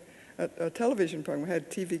something, a television program. We had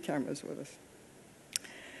TV cameras with us.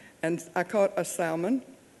 And I caught a salmon,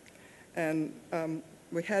 and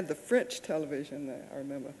we had the French television there, I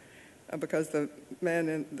remember, because the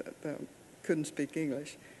man couldn't speak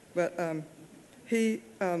English. But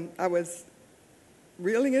I was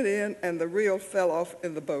reeling it in, and the reel fell off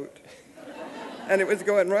in the boat. And it was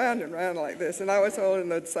going round and round like this. And I was holding,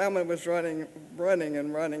 the salmon was running,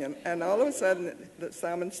 and all of a sudden the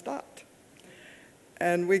salmon stopped.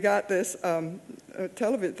 And we got this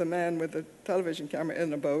the man with the television camera in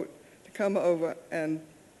the boat to come over, and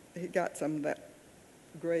he got some of that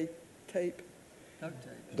gray tape.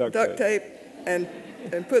 Duct tape. And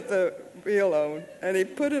put the reel on, and he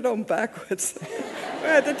put it on backwards. We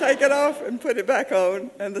had to take it off and put it back on,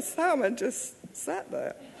 and the salmon just sat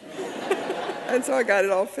there. And so I got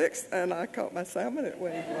it all fixed, and I caught my salmon. It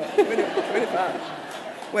weighed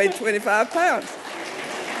 25 pounds.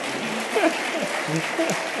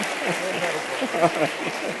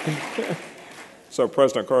 So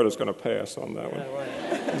President Carter's going to pass on that one.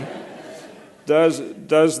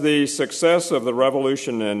 Does the success of the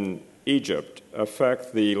revolution in Egypt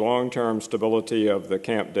affect the long-term stability of the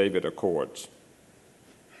Camp David Accords?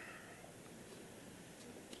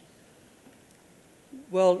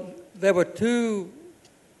 Well, there were 2,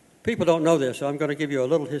 people don't know this, so I'm going to give you a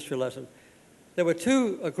little history lesson. There were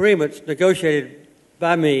 2 agreements negotiated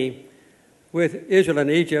by me with Israel and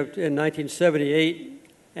Egypt in 1978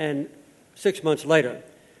 and 6 months later.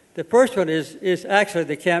 The first one is actually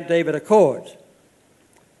the Camp David Accords.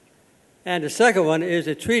 And the second one is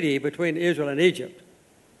a treaty between Israel and Egypt.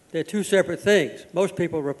 They're 2 separate things. Most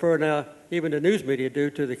people refer now, even the news media do,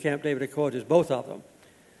 to the Camp David Accords as both of them.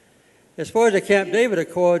 As far as the Camp David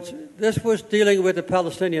Accords, this was dealing with the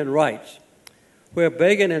Palestinian rights, where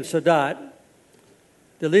Begin and Sadat,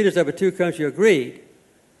 the leaders of the 2 countries, agreed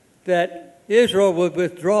that Israel would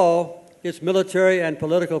withdraw its military and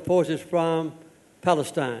political forces from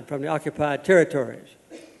Palestine, from the occupied territories.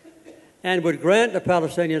 and would grant the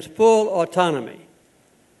Palestinians full autonomy,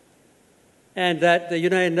 and that the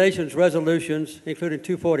United Nations resolutions, including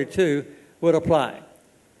 242, would apply.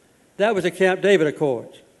 That was the Camp David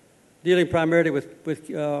Accords, dealing primarily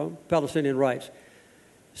with Palestinian rights.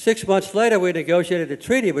 6 months later, we negotiated a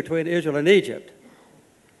treaty between Israel and Egypt,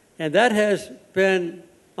 and that has been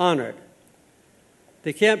honored.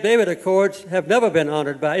 The Camp David Accords have never been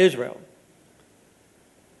honored by Israel.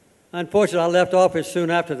 Unfortunately, I left office soon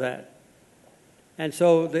after that. And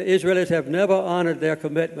so the Israelis have never honored their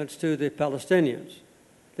commitments to the Palestinians.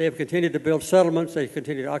 They have continued to build settlements. They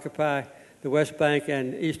continue to occupy the West Bank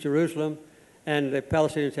and East Jerusalem, and the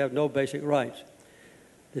Palestinians have no basic rights.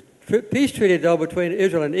 The peace treaty, though, between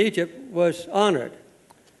Israel and Egypt was honored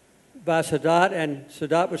by Sadat, and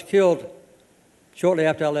Sadat was killed shortly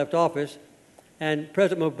after I left office. And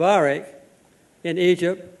President Mubarak in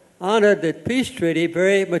Egypt honored the peace treaty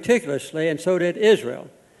very meticulously, and so did Israel.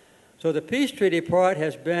 So the peace treaty part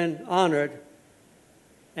has been honored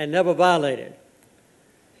and never violated.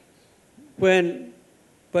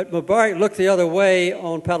 But Mubarak looked the other way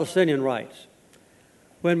on Palestinian rights.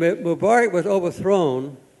 When Mubarak was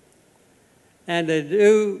overthrown and the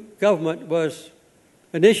new government was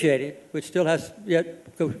initiated, which still has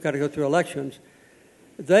yet got to go through elections,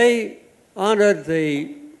 they honored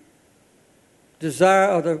the desire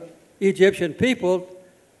of the Egyptian people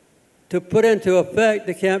to put into effect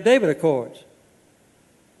the Camp David Accords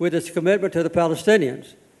with its commitment to the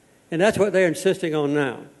Palestinians. And that's what they're insisting on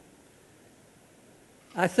now.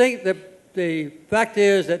 I think that the fact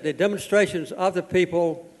is that the demonstrations of the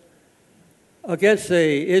people against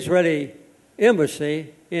the Israeli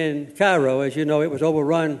embassy in Cairo, as you know, it was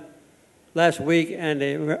overrun last week, and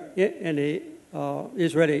the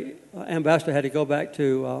Israeli ambassador had to go back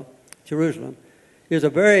to Jerusalem, is a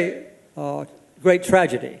very great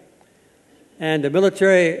tragedy. And the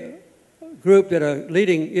military group that are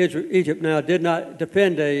leading Egypt now did not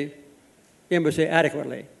defend the embassy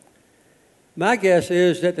adequately. My guess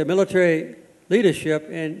is that the military leadership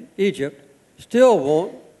in Egypt still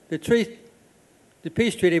want the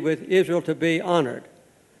peace treaty with Israel to be honored,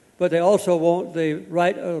 but they also want the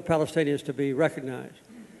right of the Palestinians to be recognized.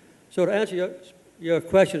 So to answer your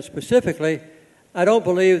question specifically, I don't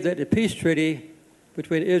believe that the peace treaty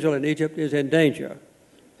between Israel and Egypt is in danger.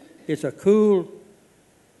 It's a cool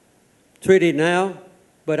treaty now,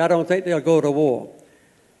 but I don't think they'll go to war.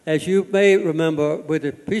 As you may remember, with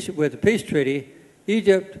the peace treaty,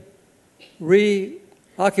 Egypt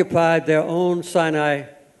reoccupied their own Sinai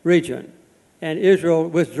region, and Israel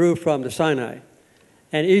withdrew from the Sinai.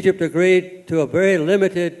 And Egypt agreed to a very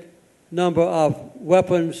limited number of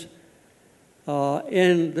weapons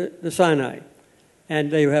in the Sinai, and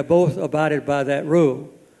they have both abided by that rule.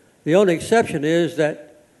 The only exception is that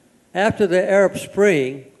after the Arab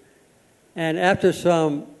Spring and after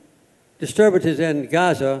some disturbances in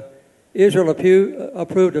Gaza, Israel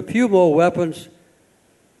approved a few more weapons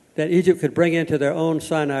that Egypt could bring into their own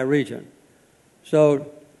Sinai region. So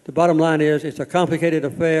the bottom line is it's a complicated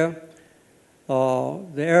affair.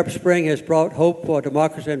 The Arab Spring has brought hope for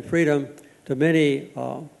democracy and freedom to many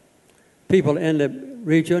people in the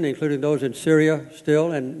region, including those in Syria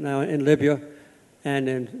still, and now in Libya, and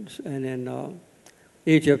in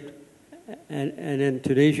Egypt, and in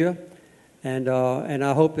Tunisia. And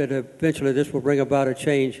I hope that eventually this will bring about a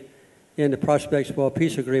change in the prospects for a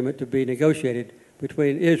peace agreement to be negotiated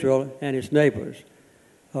between Israel and its neighbors.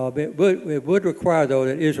 But it would require, though,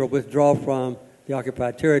 that Israel withdraw from the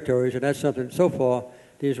occupied territories, and that's something so far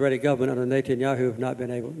the Israeli government under Netanyahu have not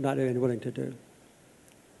been willing to do.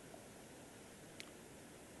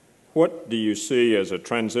 What do you see as a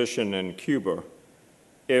transition in Cuba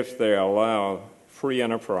if they allow free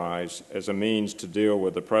enterprise as a means to deal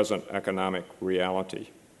with the present economic reality?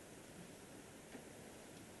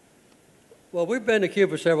 Well, we've been to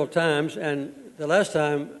Cuba several times, and the last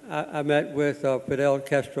time I met with Fidel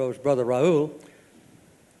Castro's brother Raul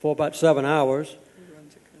for about 7 hours.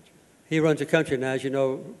 He runs the country now. As you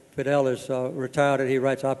know, Fidel is retired, and he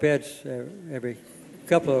writes op-eds every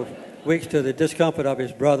couple of weeks to the discomfort of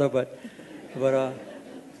his brother.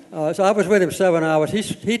 So I was with him 7 hours.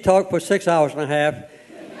 He talked for 6 hours and a half,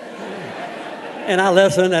 and I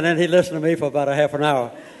listened, and then he listened to me for about a half an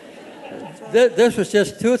hour. This was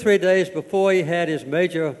just 2 or 3 days before he had his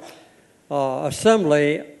major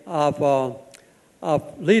assembly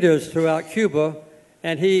of leaders throughout Cuba,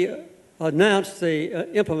 and he announced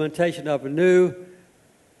the implementation of a new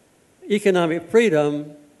economic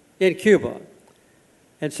freedom in Cuba.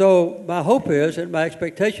 And so my hope is, and my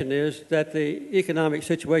expectation is, that the economic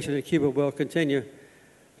situation in Cuba will continue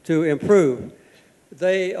to improve.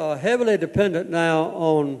 They are heavily dependent now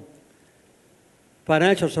on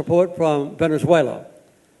financial support from Venezuela.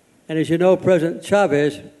 And as you know, President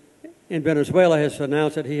Chavez in Venezuela has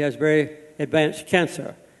announced that he has very advanced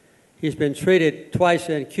cancer. He's been treated twice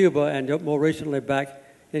in Cuba and more recently back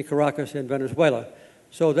in Caracas in Venezuela.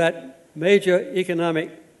 So that major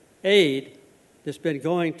economic aid that's been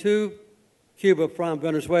going to Cuba from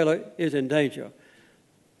Venezuela is in danger.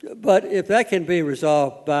 But if that can be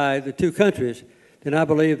resolved by the two countries, then I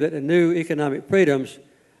believe that the new economic freedoms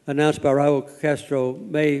announced by Raul Castro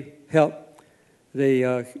may help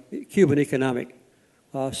the Cuban economic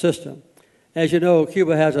system. As you know,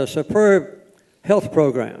 Cuba has a superb health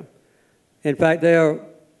program. In fact, their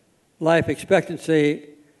life expectancy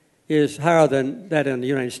is higher than that in the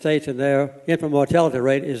United States, and their infant mortality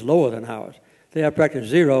rate is lower than ours. They have practically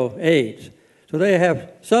zero AIDS. So they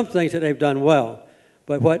have some things that they've done well.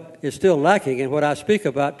 But what is still lacking, and what I speak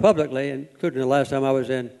about publicly, including the last time I was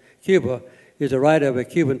in Cuba, is the right of the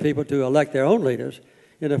Cuban people to elect their own leaders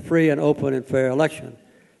in a free and open and fair election.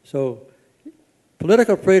 So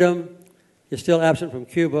political freedom is still absent from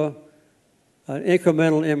Cuba. An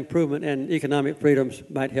incremental improvement in economic freedoms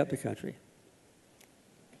might help the country.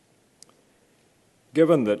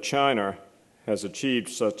 Given that China has achieved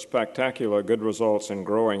such spectacular good results in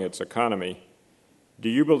growing its economy, do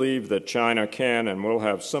you believe that China can and will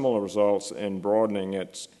have similar results in broadening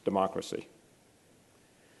its democracy?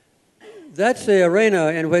 That's the arena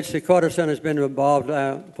in which the Carter Center has been involved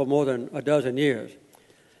for more than a dozen years.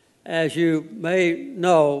 As you may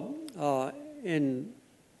know, in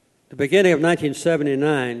the beginning of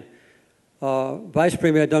 1979, Vice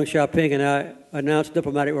Premier Deng Xiaoping and I announced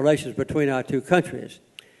diplomatic relations between our two countries.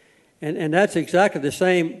 And that's exactly the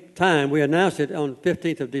same time we announced it on the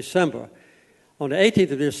 15th of December. On the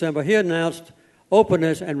 18th of December, he announced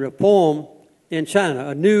openness and reform in China,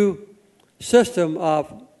 a new system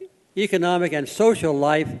of economic and social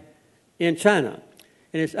life in China.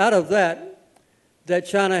 And it's out of that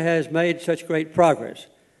China has made such great progress.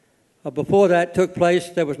 Before that took place,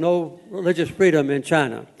 there was no religious freedom in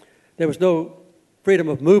China. There was no freedom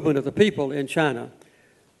of movement of the people in China.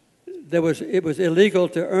 It was illegal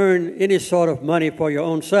to earn any sort of money for your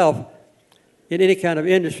own self in any kind of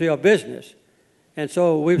industry or business. And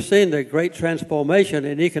so we've seen the great transformation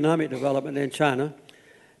in economic development in China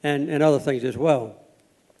and other things as well.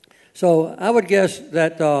 So I would guess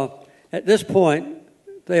that at this point,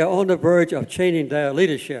 they are on the verge of changing their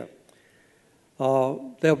leadership.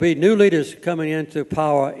 There'll be new leaders coming into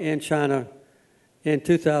power in China in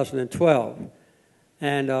 2012.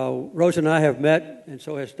 And Rose and I have met, and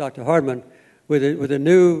so has Dr. Hardman, with a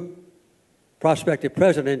new prospective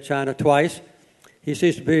president in China twice. He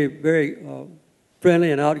seems to be very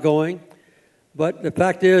friendly and outgoing. But the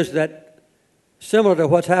fact is that, similar to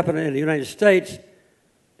what's happening in the United States,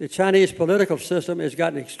 the Chinese political system has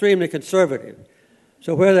gotten extremely conservative.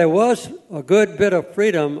 So where there was a good bit of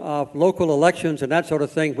freedom of local elections and that sort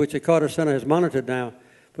of thing, which the Carter Center has monitored now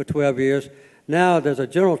for 12 years, now there's a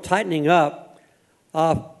general tightening up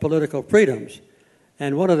of political freedoms.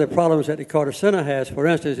 And one of the problems that the Carter Center has, for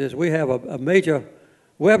instance, is we have a major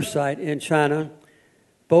website in China,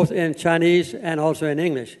 both in Chinese and also in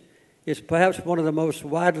English. It's perhaps one of the most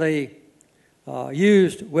widely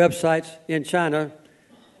used websites in China,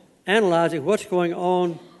 analyzing what's going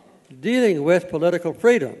on dealing with political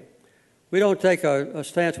freedom. We don't take a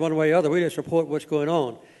stance one way or the other. We just report what's going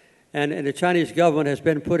on. And the Chinese government has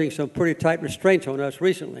been putting some pretty tight restraints on us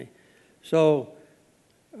recently. So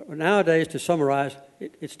nowadays, to summarize,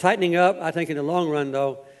 it's tightening up. I think in the long run,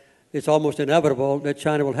 though, it's almost inevitable that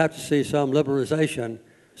China will have to see some liberalization,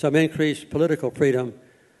 some increased political freedom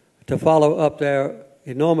to follow up their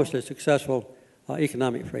enormously successful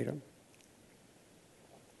economic freedom.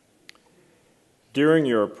 During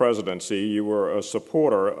your presidency, you were a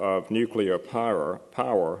supporter of nuclear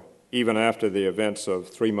power even after the events of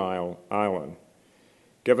 3 Mile Island.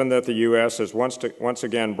 Given that the U.S. has once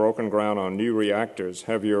again broken ground on new reactors,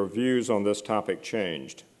 have your views on this topic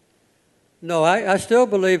changed? No, I still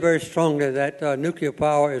believe very strongly that nuclear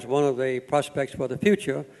power is one of the prospects for the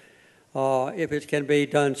future if it can be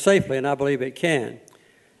done safely, and I believe it can.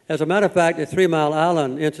 As a matter of fact, the 3 Mile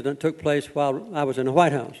Island incident took place while I was in the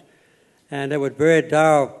White House. And there were very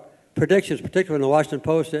dire predictions, particularly in the Washington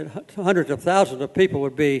Post, that hundreds of thousands of people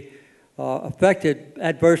would be affected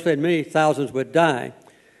adversely and many thousands would die.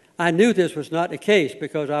 I knew this was not the case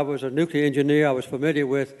because I was a nuclear engineer. I was familiar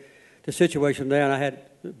with the situation there, and I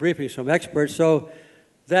had briefings from experts. So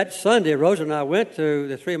that Sunday, Rose and I went to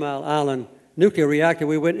the 3 Mile Island nuclear reactor.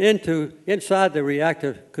 We went inside the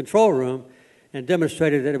reactor control room and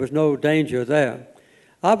demonstrated that there was no danger there.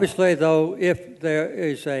 Obviously, though, if there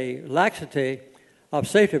is a laxity of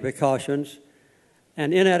safety precautions,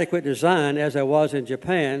 and inadequate design, as there was in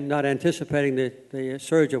Japan, not anticipating the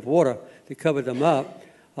surge of water that covered them up,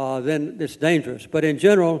 then it's dangerous. But in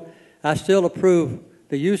general, I still approve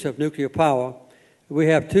the use of nuclear power. We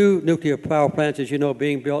have 2 nuclear power plants, as you know,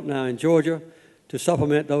 being built now in Georgia to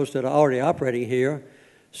supplement those that are already operating here.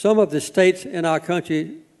 Some of the states in our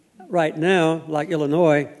country right now, like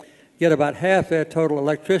Illinois, get about half their total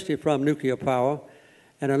electricity from nuclear power.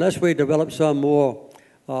 And unless we develop some more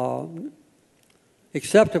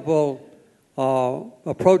acceptable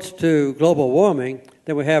approach to global warming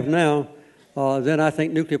than we have now, then I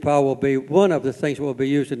think nuclear power will be one of the things that will be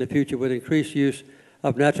used in the future with increased use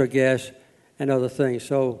of natural gas and other things.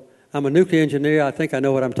 So I'm a nuclear engineer. I think I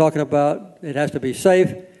know what I'm talking about. It has to be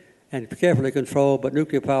safe and carefully controlled, but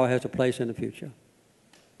nuclear power has a place in the future.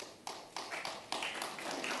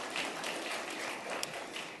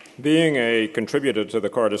 Being a contributor to the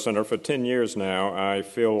Carter Center for 10 years now, I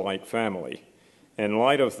feel like family. In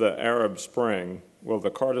light of the Arab Spring, will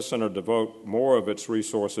the Carter Center devote more of its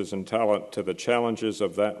resources and talent to the challenges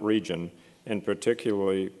of that region, and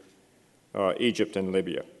particularly Egypt and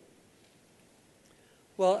Libya?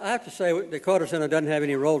 Well, I have to say the Carter Center doesn't have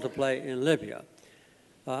any role to play in Libya.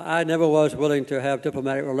 I never was willing to have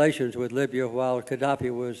diplomatic relations with Libya while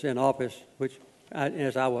Gaddafi was in office,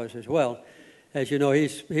 as I was as well. As you know,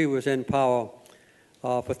 he was in power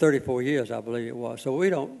for 34 years, I believe it was. So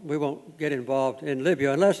we won't get involved in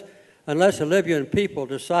Libya unless the Libyan people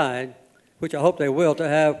decide, which I hope they will, to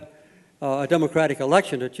have a democratic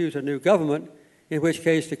election to choose a new government, in which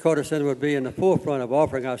case the Carter Center would be in the forefront of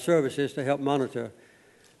offering our services to help monitor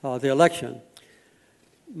the election.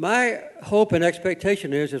 My hope and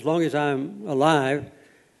expectation is, as long as I'm alive,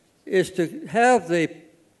 is to have the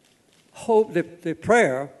hope, the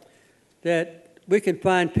prayer that we can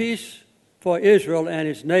find peace for Israel and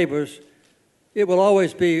its neighbors. It will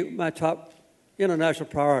always be my top international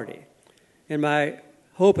priority. And my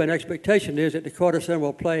hope and expectation is that the Carter Center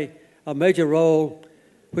will play a major role,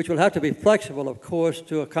 which will have to be flexible, of course,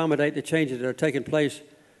 to accommodate the changes that are taking place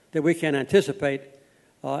that we can anticipate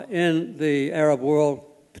in the Arab world,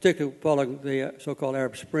 particularly following the so-called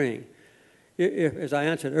Arab Spring. As I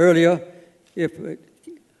answered earlier, if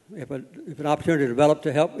an opportunity developed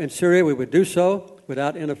to help in Syria, we would do so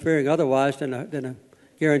without interfering otherwise than a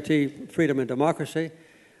guarantee freedom and democracy.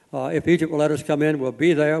 If Egypt will let us come in, we'll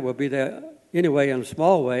be there. We'll be there anyway in a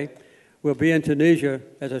small way. We'll be in Tunisia,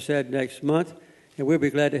 as I said, next month, and we'll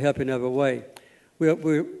be glad to help in every way.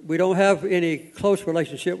 We don't have any close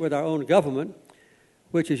relationship with our own government,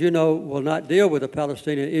 which, as you know, will not deal with the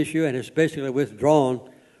Palestinian issue and has basically withdrawn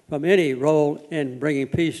from any role in bringing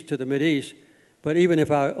peace to the Mideast. But even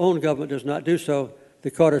if our own government does not do so,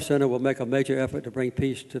 the Carter Center will make a major effort to bring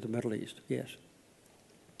peace to the Middle East. Yes.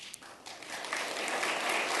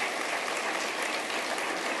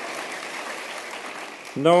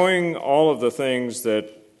 Knowing all of the things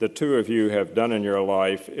that the two of you have done in your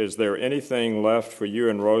life, is there anything left for you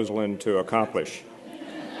and Rosalynn to accomplish?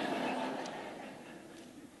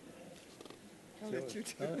 I'll let you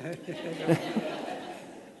do it.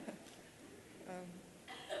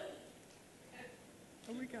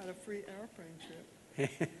 We got a free airplane trip.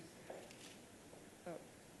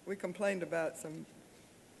 We complained about an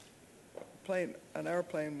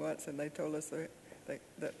airplane once, and they told us that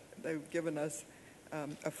they've given us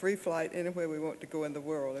a free flight anywhere we want to go in the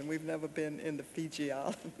world, and we've never been in the Fiji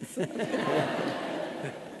Islands. So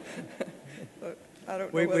I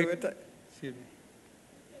don't know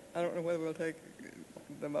whether we'll take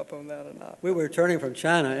them up on that or not. We were returning from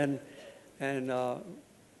China, and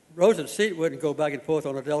Rosa's seat wouldn't go back and forth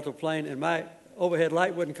on a Delta plane, and my overhead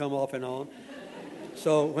light wouldn't come off and on.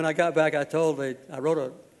 So when I got back, I wrote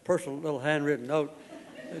a personal little handwritten note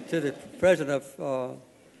to the president of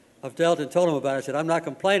Delta and told him about it. I said, I'm not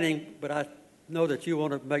complaining, but I know that you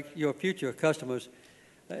want to make your future customers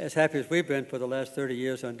as happy as we've been for the last 30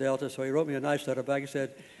 years on Delta. So he wrote me a nice letter back and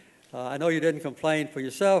said, I know you didn't complain for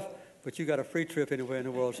yourself, but you got a free trip anywhere in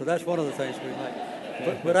the world. So that's one of the things we make.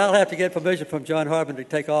 But I'll have to get permission from John Harbin to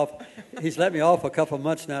take off. He's let me off for a couple of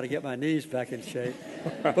months now to get my knees back in shape.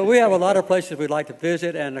 But we have a lot of places we'd like to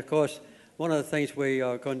visit, and of course, one of the things we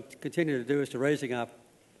are going to continue to do is to raising our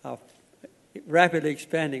rapidly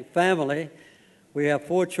expanding family. We have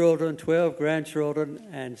 4 children, 12 grandchildren,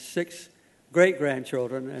 and 6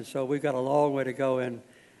 great-grandchildren, and so we've got a long way to go in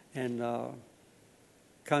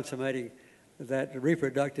consummating that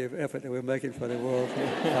reproductive effort that we're making for the world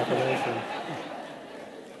population.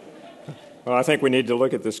 Well, I think we need to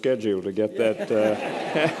look at the schedule to get that.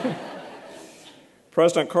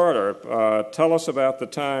 President Carter, tell us about the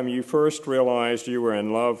time you first realized you were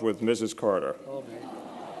in love with Mrs. Carter. Oh, man.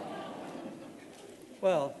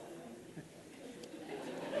 Well,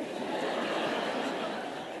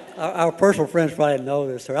 our personal friends probably know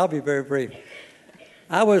this, so I'll be very brief.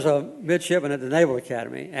 I was a midshipman at the Naval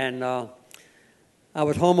Academy, and I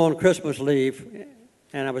was home on Christmas leave,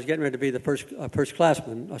 and I was getting ready to be the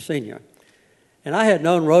first-classman, a senior. And I had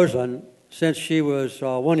known Rosalynn since she was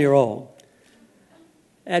 1 year old,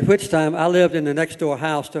 at which time I lived in the next-door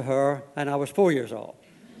house to her, and I was 4 years old.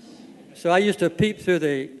 So I used to peep through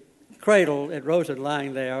the cradle at Rosalynn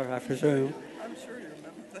lying there, I presume. I'm sure you remember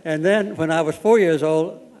that. And then when I was 4 years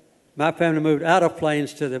old, my family moved out of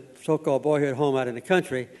Plains to the so-called boyhood home out in the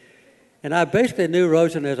country. And I basically knew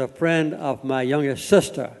Rosalynn as a friend of my youngest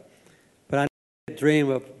sister. But I didn't dream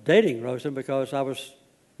of dating Rosalynn because I was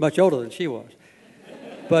much older than she was.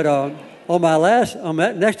 But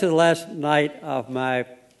next to the last night of my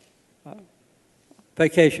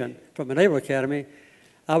vacation from the Naval Academy,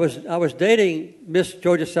 I was dating Miss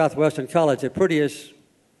Georgia Southwestern College, the prettiest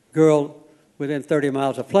girl within 30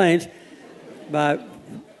 miles of Plains. My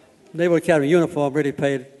Naval Academy uniform really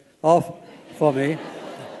paid off for me.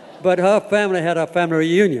 But her family had a family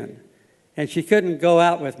reunion, and she couldn't go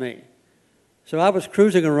out with me. So I was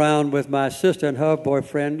cruising around with my sister and her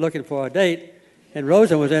boyfriend looking for a date, and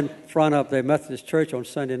Rosalynn was in front of the Methodist Church on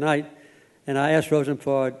Sunday night, and I asked Rosalynn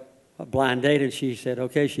for a blind date, and she said,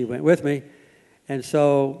 okay, she went with me. And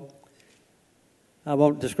so I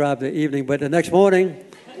won't describe the evening, but the next morning,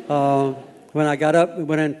 when I got up and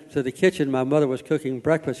went into the kitchen, my mother was cooking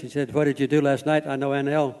breakfast. She said, what did you do last night? I know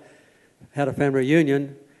Annelle had a family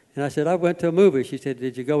reunion. And I said, I went to a movie. She said,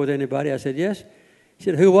 did you go with anybody? I said, yes. She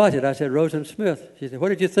said, who was it? I said, Rosalynn Smith. She said, what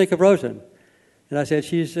did you think of Rosalynn? And I said,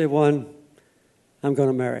 she's the one I'm going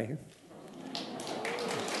to marry.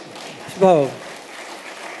 So,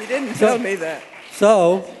 He didn't tell me that.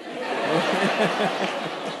 So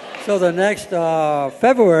the next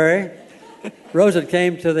February, Rosalynn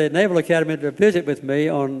came to the Naval Academy to visit with me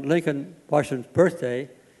on Lincoln Washington's birthday,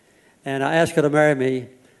 and I asked her to marry me,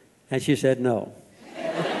 and she said no.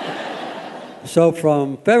 So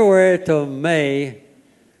from February to May,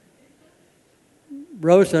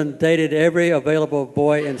 Rosalynn dated every available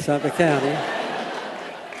boy in Sumter County.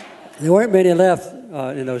 There weren't many left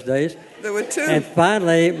in those days. There were two. And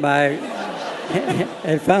finally, my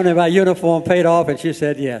uniform paid off, and she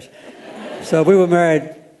said yes. So we were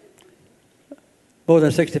married more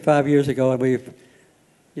than 65 years ago, and we've,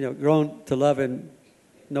 grown to love and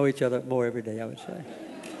know each other more every day, I would say.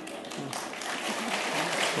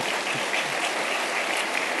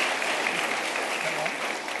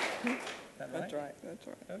 That's right. That's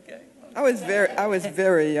right. Okay. I was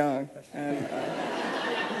very young,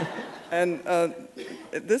 and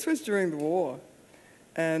this was during the war,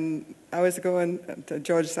 and I was going to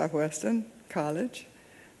Georgia Southwestern College,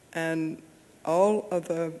 and all of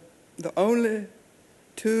the only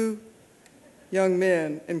two young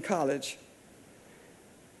men in college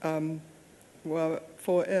were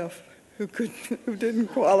 4F who didn't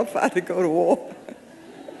qualify to go to war.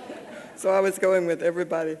 So I was going with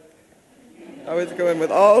everybody. I was going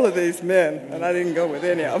with all of these men, and I didn't go with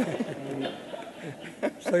any of them.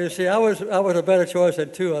 So you see, I was a better choice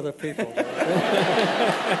than two other people.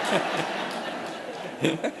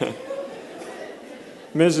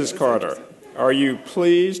 Mrs. Carter, are you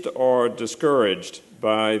pleased or discouraged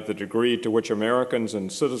by the degree to which Americans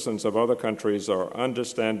and citizens of other countries are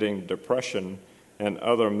understanding depression and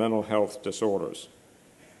other mental health disorders?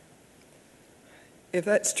 If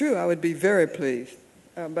that's true, I would be very pleased.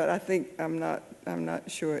 But I think I'm not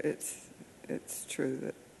sure it's true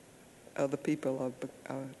that other people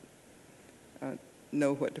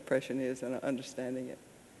know what depression is and are understanding it.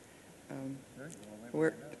 The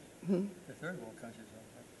third world countries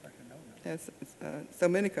don't know that. Yes, so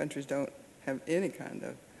many countries don't have any kind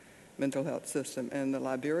of mental health system, and the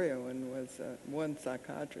Liberia one was one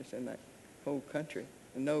psychiatrist in that whole country,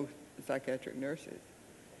 and no psychiatric nurses.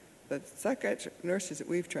 The psychiatric nurses that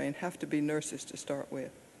we've trained have to be nurses to start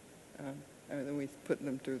with. And then we put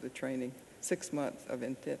them through the training, 6 months, I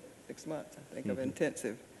think, of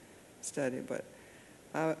intensive study. But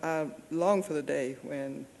I long for the day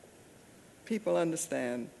when people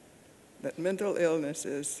understand that mental illness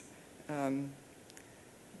is, I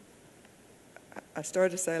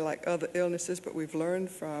started to say like other illnesses, but we've learned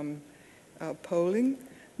from polling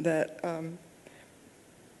that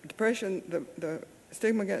depression, the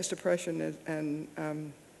stigma against depression and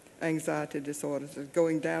anxiety disorders is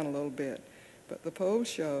going down a little bit. But the polls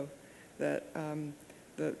show that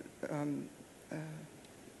the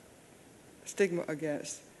stigma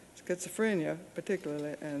against schizophrenia,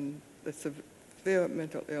 particularly, and the severe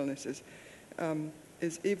mental illnesses,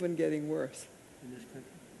 is even getting worse. In this country?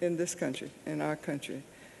 in this country, in our country.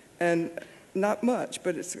 And not much,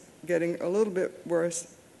 but it's getting a little bit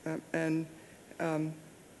worse.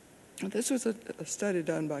 This was a study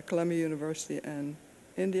done by Columbia University and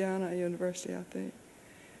Indiana University, I think.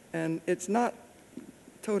 And it's not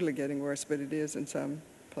totally getting worse, but it is in some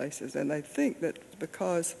places. And I think that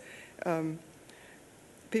because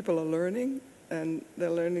people are learning, and they're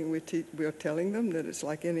learning, we are telling them that it's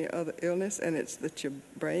like any other illness, and it's that your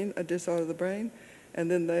brain, a disorder of the brain, and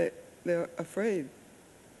then they're afraid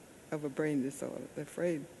of a brain disorder. They're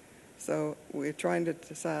afraid. So we're trying to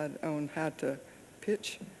decide on how to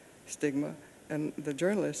pitch stigma, and the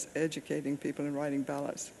journalists educating people and writing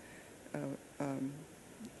balanced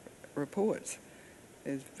reports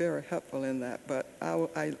is very helpful in that. But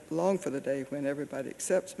I long for the day when everybody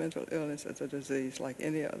accepts mental illness as a disease like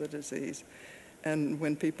any other disease, and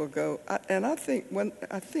when people go, I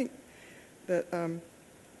think that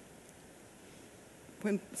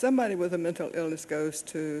when somebody with a mental illness goes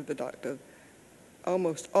to the doctor,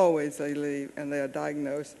 almost always they leave, and they are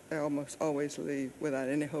diagnosed, they almost always leave without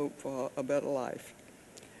any hope for a better life.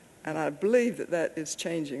 And I believe that that is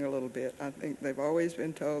changing a little bit. I think they've always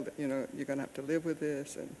been told that, you're going to have to live with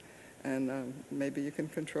this, and maybe you can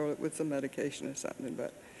control it with some medication or something.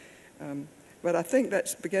 But I think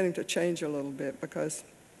that's beginning to change a little bit, because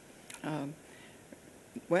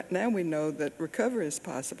now we know that recovery is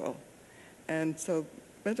possible. And so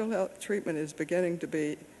mental health treatment is beginning to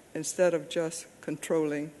be, instead of just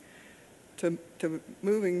controlling, to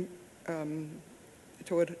moving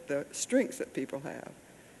toward the strengths that people have,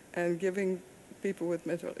 and giving people with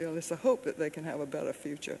mental illness a hope that they can have a better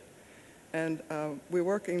future. And we're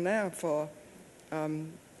working now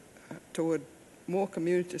toward more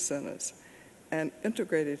community centers and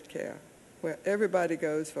integrated care, where everybody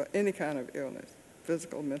goes for any kind of illness,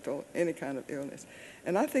 physical, mental, any kind of illness.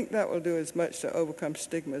 And I think that will do as much to overcome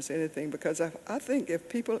stigma as anything, because I think if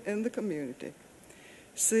people in the community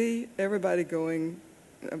see everybody going,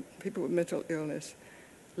 people with mental illness,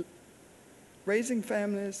 raising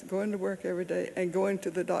families, going to work every day, and going to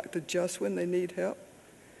the doctor just when they need help,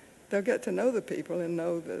 they'll get to know the people and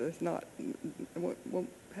know that it's not, won't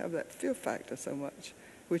have that fear factor so much,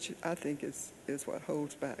 which I think is what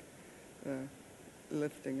holds back the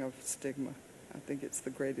lifting of stigma. I think it's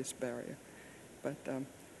the greatest barrier. But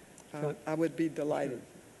I would be delighted.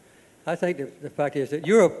 I think the fact is that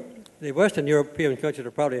Europe, the Western European countries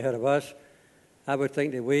are probably ahead of us. I would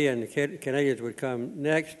think that we and the Canadians would come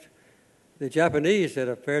next. The Japanese, that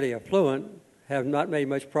are fairly affluent, have not made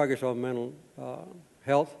much progress on mental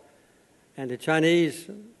health. And the Chinese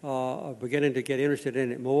are beginning to get interested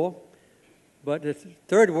in it more. But the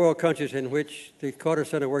third world countries in which the Carter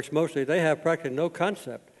Center works mostly, they have practically no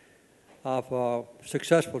concept of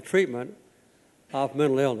successful treatment of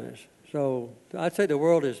mental illness. So I'd say the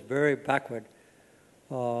world is very backward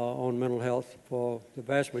on mental health for the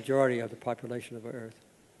vast majority of the population of Earth.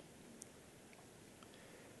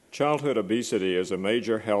 Childhood obesity is a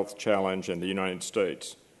major health challenge in the United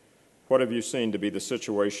States. What have you seen to be the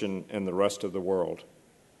situation in the rest of the world?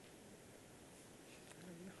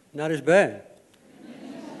 Not as bad.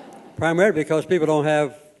 Primarily because people don't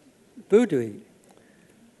have food to eat.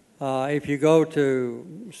 If you go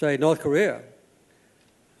to, say, North Korea,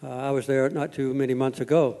 I was there not too many months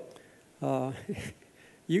ago,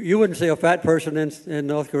 you wouldn't see a fat person in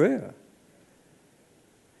North Korea,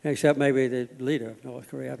 except maybe the leader of North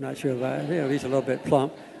Korea. I'm not sure about it. He's a little bit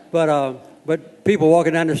plump. But people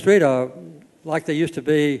walking down the street are like they used to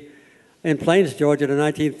be in Plains, Georgia in the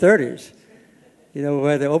 1930s,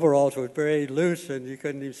 where the overalls were very loose and you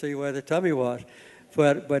couldn't even see where the tummy was.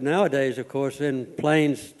 But nowadays, of course, in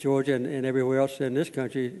Plains, Georgia, and everywhere else in this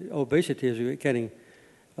country, obesity is becoming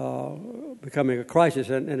a crisis.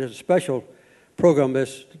 And there's a special program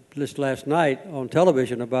this last night on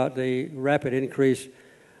television about the rapid increase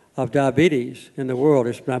of diabetes in the world.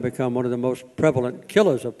 It's now become one of the most prevalent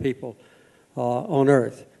killers of people on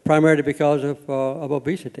Earth, primarily because of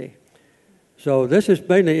obesity. So this is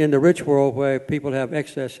mainly in the rich world where people have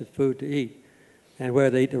excess of food to eat and where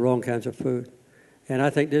they eat the wrong kinds of food. And I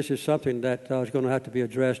think this is something that is going to have to be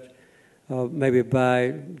addressed maybe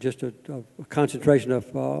by just a concentration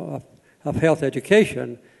of health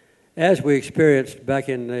education, as we experienced back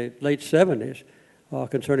in the late 70s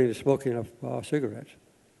concerning the smoking of cigarettes.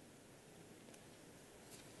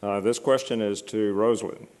 This question is to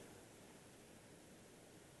Rosalynn.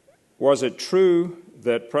 Was it true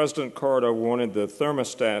that President Carter wanted the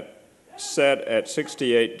thermostat set at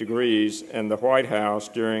 68 degrees in the White House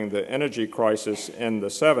during the energy crisis in the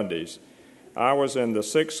 70s? I was in the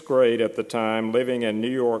 6th grade at the time, living in New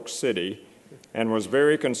York City, and was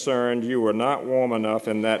very concerned you were not warm enough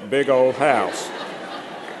in that big old house.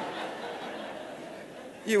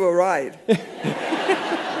 You were right.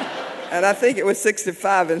 And I think it was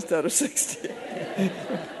 65 instead of 60.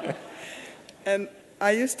 And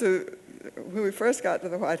I used to, when we first got to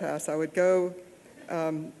the White House, I would go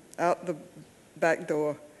out the back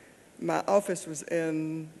door. My office was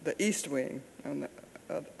in the East Wing, on the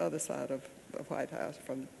other side of the White House,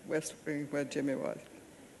 from the West Wing where Jimmy was.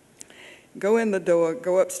 Go in the door,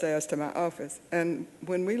 go upstairs to my office, and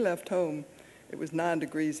when we left home, it was 9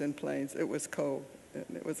 degrees in Plains. It was cold,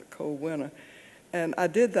 and it was a cold winter. And I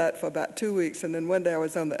did that for about 2 weeks, and then one day I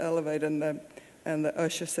was on the elevator, and the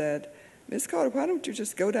usher said, "Miss Carter, why don't you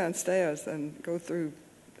just go downstairs and go through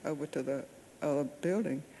over to the other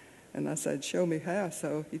building?" And I said, "Show me how."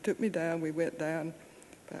 So he took me down. We went down,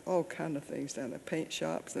 all kind of things down there, paint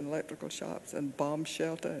shops and electrical shops and bomb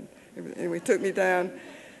shelter and everything. And he took me down,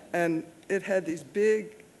 and it had these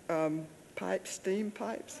big pipes, steam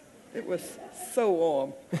pipes. It was so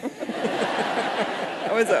warm.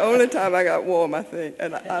 That was the only time I got warm, I think.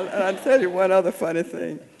 And I'll tell you one other funny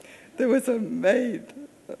thing. There was a maid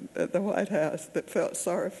at the White House that felt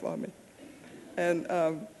sorry for me. And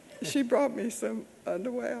she brought me some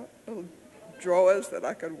underwear, little drawers that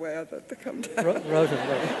I could wear to come down.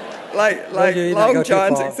 Like long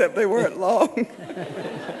johns, except they weren't long.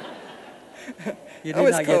 You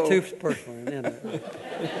did not get too personal in it.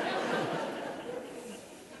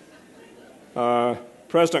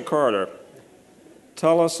 President Carter,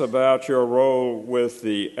 tell us about your role with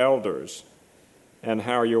the elders and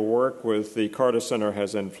how your work with the Carter Center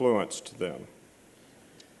has influenced them.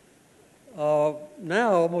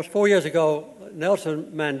 Now, almost 4 years ago,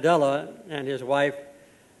 Nelson Mandela and his wife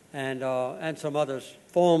and some others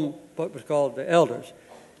formed what was called the Elders.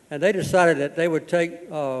 And they decided that they would take,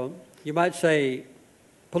 you might say,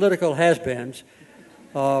 political has-beens,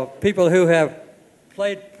 people who have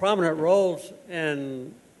played prominent roles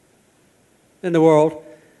in the world,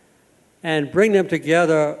 and bring them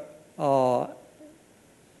together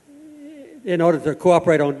in order to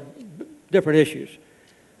cooperate on different issues.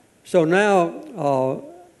 So now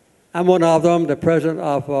I'm one of them. The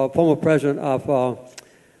former president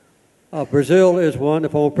of Brazil is one. The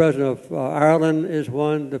former president of Ireland is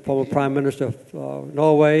one. The former prime minister of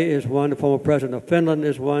Norway is one. The former president of Finland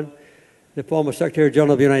is one. The former Secretary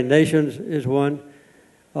General of the United Nations is one,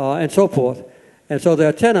 and so forth. And so there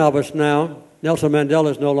are 10 of us now. Nelson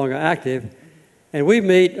Mandela is no longer active. And we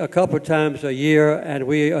meet a couple of times a year, and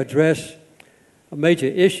we address major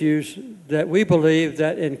issues that we believe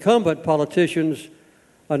that incumbent politicians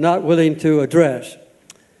are not willing to address.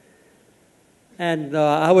 And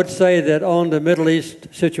I would say that on the Middle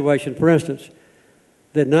East situation, for instance,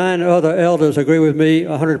 the 9 other elders agree with me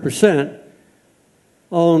 100%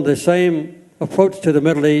 on the same approach to the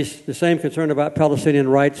Middle East, the same concern about Palestinian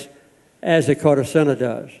rights as the Carter Center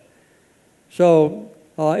does. So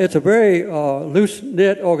it's a very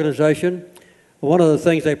loose-knit organization. One of the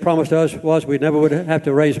things they promised us was we never would have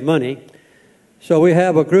to raise money. So we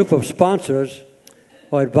have a group of sponsors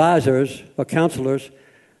or advisors or counselors.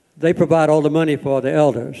 They provide all the money for the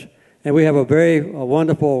elders. And we have a very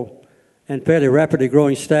wonderful and fairly rapidly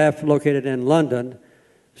growing staff located in London.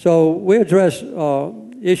 So we address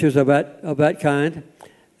issues of that kind.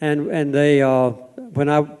 And they,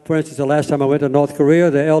 for instance, the last time I went to North Korea,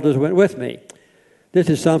 the elders went with me. This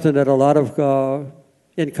is something that a lot of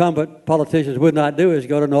incumbent politicians would not do, is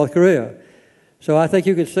go to North Korea. So I think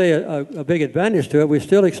you can see a big advantage to it. We're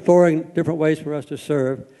still exploring different ways for us to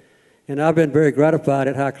serve. And I've been very gratified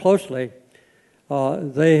at how closely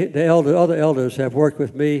the other elders have worked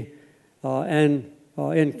with me and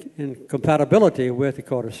in compatibility with the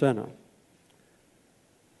Carter Center.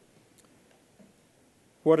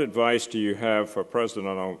 What advice do you have for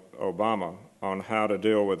President Obama on how to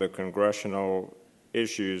deal with the congressional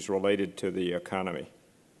issues related to the economy?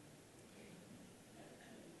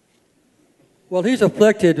 Well, he's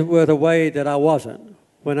afflicted with a way that I wasn't.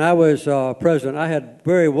 When I was president, I had a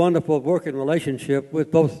very wonderful working relationship with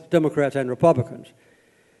both Democrats and Republicans.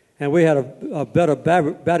 And we had a better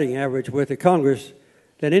batting average with the Congress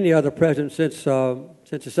than any other president since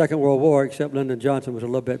the Second World War, except Lyndon Johnson was a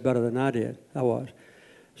little bit better than I was.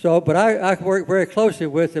 So, but I worked very closely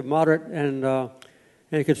with the moderate and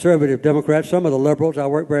conservative Democrats, some of the liberals. I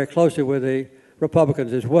worked very closely with the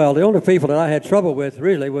Republicans as well. The only people that I had trouble with,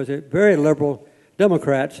 really, was the very liberal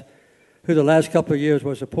Democrats, who the last couple of years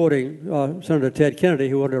were supporting Senator Ted Kennedy,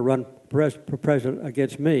 who wanted to run for president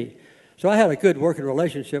against me. So I had a good working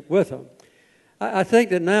relationship with him. I think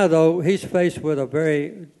that now, though, he's faced with a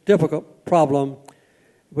very difficult problem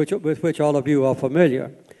with which all of you are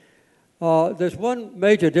familiar. There's one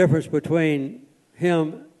major difference between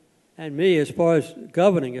him and me as far as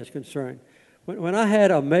governing is concerned. When I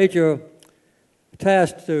had a major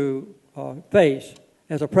task to face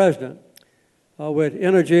as a president with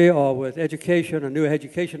energy or with education, a new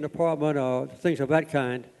education department or things of that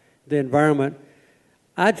kind, the environment,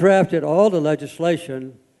 I drafted all the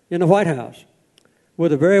legislation in the White House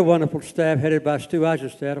with a very wonderful staff headed by Stu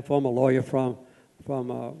Eisenstadt, a former lawyer from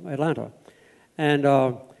Atlanta.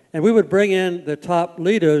 And we would bring in the top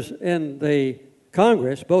leaders in the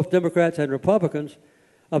Congress, both Democrats and Republicans,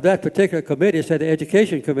 of that particular committee, say the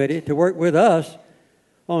Education Committee, to work with us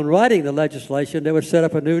on writing the legislation that would set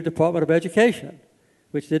up a new Department of Education,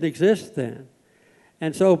 which didn't exist then.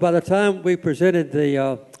 And so by the time we presented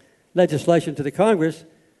the legislation to the Congress,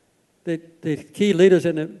 the key leaders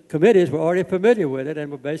in the committees were already familiar with it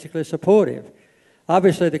and were basically supportive.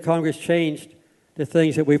 Obviously, the Congress changed the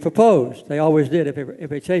things that we proposed. They always did. If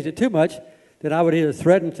they changed it too much, then I would either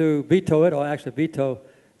threaten to veto it or actually veto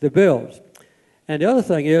the bills. And the other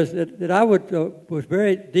thing is that I was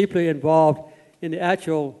very deeply involved in the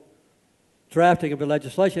actual drafting of the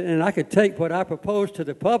legislation, and I could take what I proposed to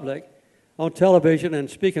the public on television and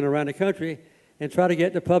speaking around the country and try to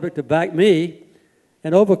get the public to back me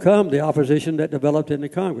and overcome the opposition that developed in the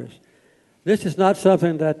Congress. This is not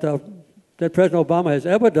something that President Obama has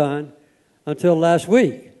ever done until last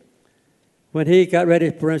week. When he got ready,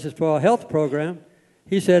 for instance, for our health program,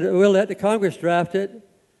 he said, we'll let the Congress draft it,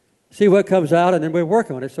 see what comes out, and then we'll work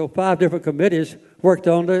on it. So 5 different committees worked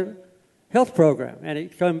on the health program, and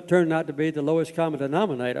it turned out to be the lowest common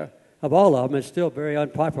denominator of all of them. It's still very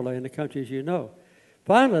unpopular in the country, as you know.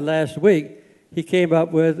 Finally, last week, he came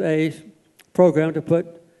up with a program to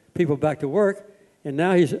put people back to work, and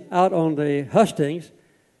now he's out on the hustings,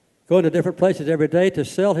 going to different places every day to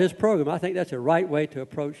sell his program. I think that's the right way to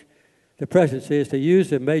approach the presidency, is to use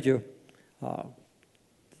the major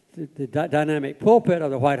the dynamic pulpit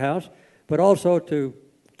of the White House, but also to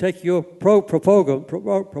take your proposal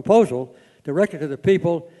directly to the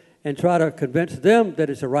people and try to convince them that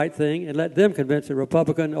it's the right thing and let them convince the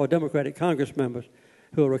Republican or Democratic Congress members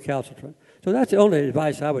who are recalcitrant. So that's the only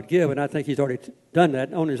advice I would give, and I think he's already done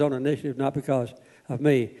that on his own initiative, not because of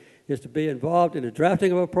me, is to be involved in the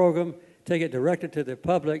drafting of a program, take it directed to the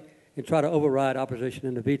public, and try to override opposition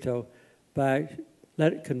and the veto by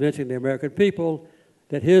convincing the American people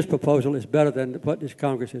that his proposal is better than what this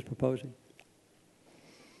Congress is proposing.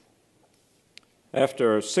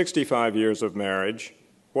 After 65 years of marriage,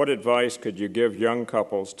 what advice could you give young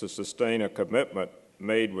couples to sustain a commitment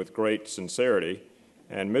made with great sincerity?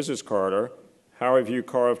 And Mrs. Carter, how have you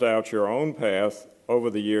carved out your own path over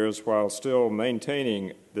the years while still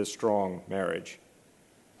maintaining this strong marriage?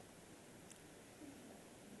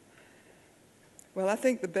 Well, I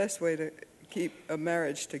think the best way to keep a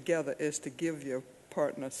marriage together is to give your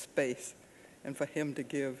partner space, and for him to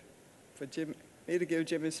give, me to give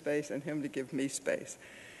Jimmy space and him to give me space.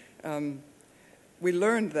 We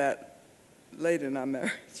learned that late in our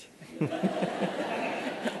marriage.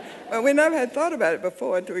 Well, we never had thought about it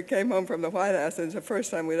before until we came home from the White House, and it's the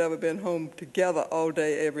first time we'd ever been home together all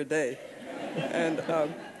day, every day.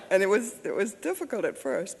 And it was difficult at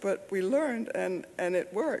first, but we learned, and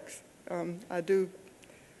it works. I do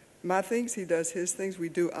my things, he does his things, we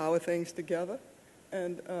do our things together,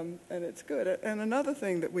 and it's good. And another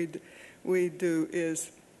thing that we do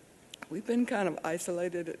is we've been kind of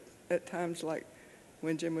isolated at times, like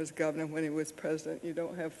when Jim was governor, when he was president. You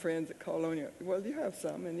don't have friends that call on you. Well, you have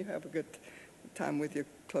some, and you have a good time with your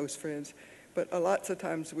close friends. But lots of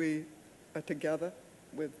times we are together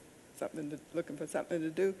with looking for something to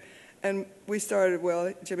do. And we started,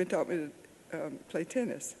 Jimmy taught me to play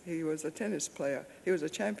tennis. He was a tennis player. He was a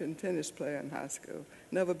champion tennis player in high school.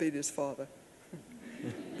 Never beat his father.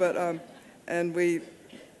 But, and we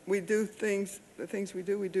do things, the things we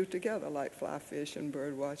do together, like fly fish and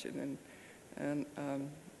bird watching and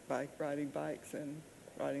riding bikes and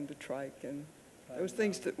riding the trike, and those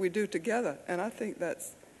things that we do together. And I think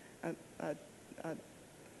that's,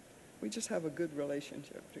 we just have a good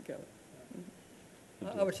relationship together.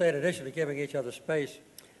 Mm-hmm. I would say in addition to giving each other space,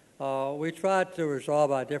 we try to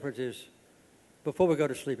resolve our differences before we go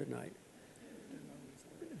to sleep at night.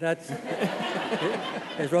 That's,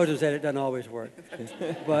 as Rosa said, it doesn't always work.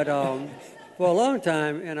 But for a long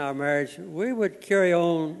time in our marriage, we would carry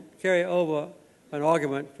over an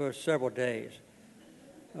argument for several days,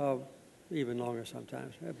 even longer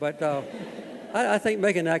sometimes. But I think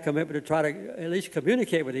making that commitment to try to at least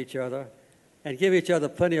communicate with each other and give each other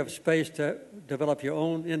plenty of space to develop your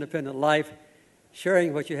own independent life,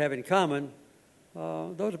 sharing what you have in common,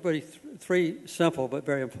 those are three simple but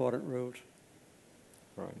very important rules.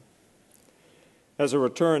 Right. As a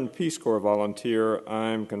returned Peace Corps volunteer,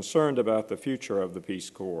 I'm concerned about the future of the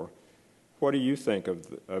Peace Corps. What do you think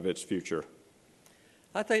of its future?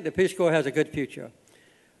 I think the Peace Corps has a good future.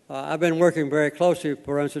 I've been working very closely,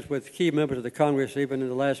 for instance, with key members of the Congress, even in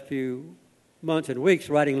the last few months and weeks,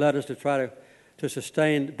 writing letters to try to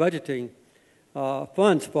sustain budgeting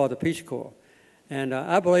funds for the Peace Corps. And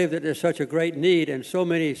I believe that there's such a great need and so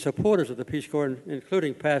many supporters of the Peace Corps,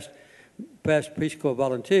 including past Peace Corps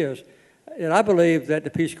volunteers, and I believe that the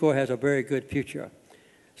Peace Corps has a very good future.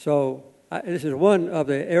 So this is one of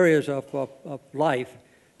the areas of life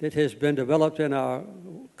that has been developed in our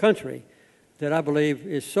country that I believe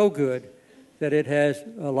is so good that it has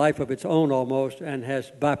a life of its own almost and has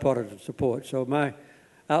bipartisan support. So my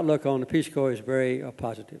outlook on the Peace Corps is very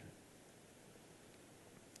positive.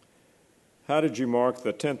 How did you mark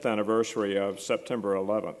the 10th anniversary of September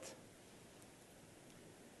 11th?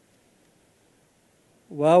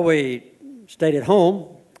 Well, we stayed at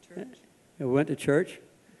home. We went to church.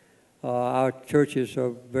 Our church is a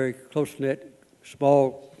very close-knit,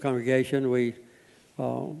 small congregation. We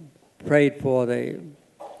prayed for the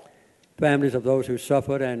families of those who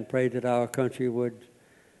suffered and prayed that our country would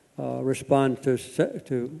respond to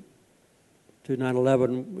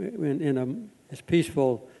 9/11 in as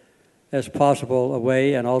peaceful as possible a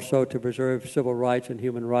way, and also to preserve civil rights and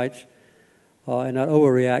human rights, and not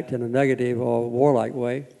overreact in a negative or warlike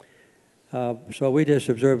way. So we just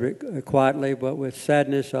observed it quietly, but with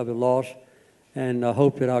sadness of the loss, and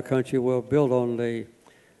hope that our country will build on the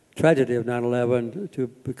tragedy of 9/11 to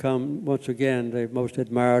become, once again, the most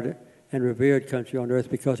admired and revered country on earth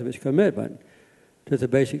because of its commitment to the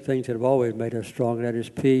basic things that have always made us strong, and that is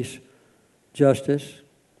peace, justice,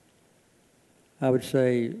 I would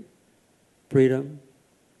say freedom,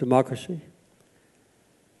 democracy,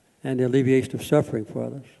 and the alleviation of suffering for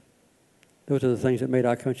others. Those are the things that made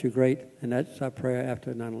our country great, and that's our prayer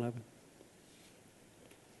after 9/11.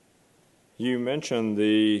 You mentioned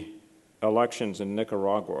the elections in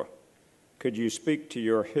Nicaragua. Could you speak to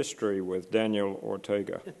your history with Daniel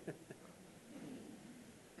Ortega?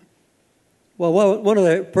 Well, one of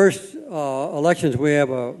the first elections we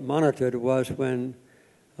ever monitored was when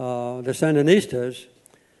the Sandinistas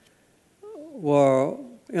were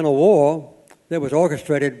in a war that was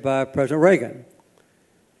orchestrated by President Reagan.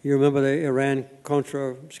 You remember the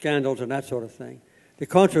Iran-Contra scandals and that sort of thing. The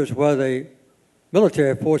Contras were the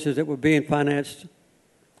military forces that were being financed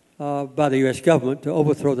by the U.S. government to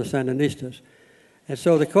overthrow the Sandinistas. And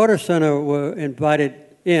so the Carter Center were invited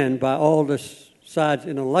in by all the sides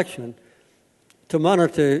in an election to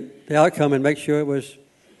monitor the outcome and make sure it was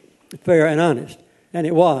fair and honest. And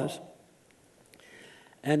it was.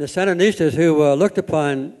 And the Sandinistas, who were looked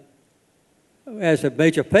upon as the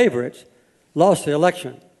major favorites, lost the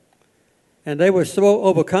election. And they were so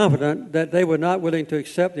overconfident that they were not willing to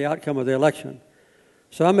accept the outcome of the election.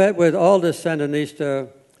 So I met with all the Sandinista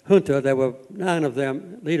junta. There were 9 of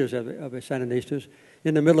them, leaders of the Sandinistas,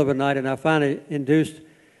 in the middle of the night, and I finally induced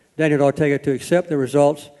Daniel Ortega to accept the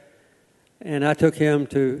results. And I took him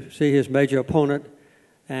to see his major opponent,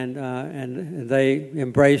 and they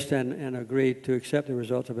embraced and agreed to accept the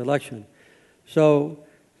results of the election. So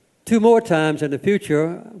 2 more times in the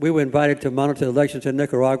future, we were invited to monitor elections in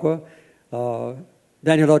Nicaragua.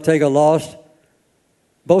 Daniel Ortega lost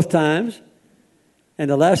both times, and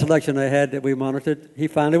the last election they had that we monitored, he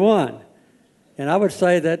finally won. And I would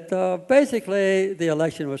say that basically the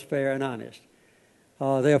election was fair and honest.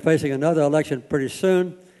 They are facing another election pretty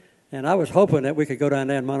soon, and I was hoping that we could go down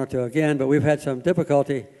there and monitor again, but we've had some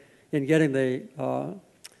difficulty in getting the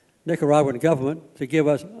Nicaraguan government to give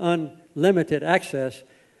us unlimited access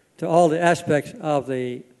to all the aspects of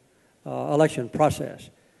the election process.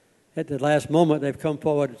 At the last moment, they've come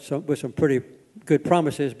forward with some pretty good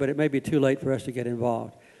promises, but it may be too late for us to get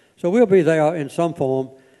involved. So we'll be there in some form,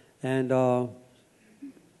 and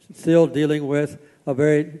still dealing with a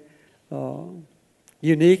very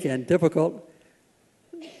unique and difficult,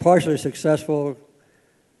 partially successful,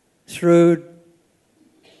 shrewd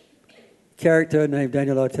character named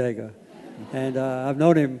Daniel Ortega. And I've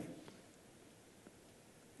known him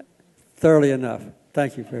thoroughly enough.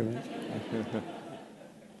 Thank you very much.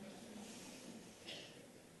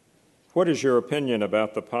 What is your opinion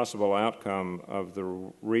about the possible outcome of the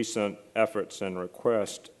recent efforts and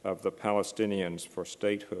request of the Palestinians for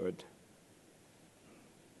statehood?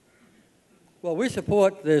 Well, we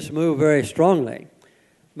support this move very strongly.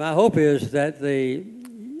 My hope is that the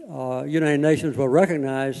United Nations will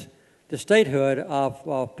recognize the statehood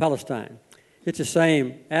of Palestine. It's the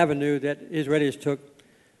same avenue that Israelis took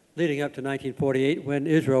leading up to 1948 when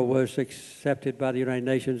Israel was accepted by the United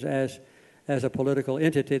Nations as a political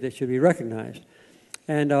entity that should be recognized.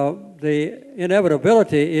 And the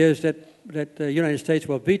inevitability is that the United States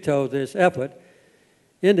will veto this effort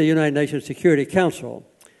in the United Nations Security Council.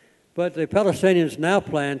 But the Palestinians now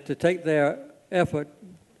plan to take their effort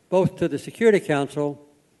both to the Security Council,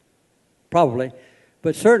 probably,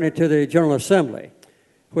 but certainly to the General Assembly,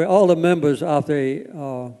 where all the members of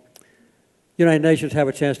the United Nations have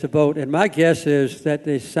a chance to vote. And my guess is that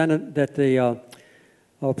the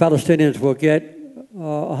Palestinians will get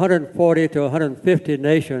 140 to 150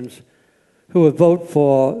 nations who will vote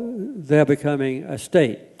for their becoming a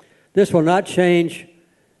state. This will not change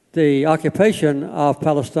the occupation of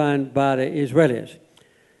Palestine by the Israelis.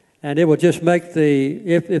 And it will just make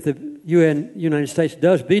if the United States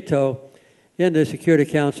does veto in the Security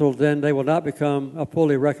Council, then they will not become a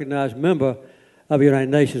fully recognized member of the United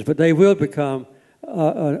Nations, but they will become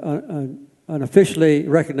an officially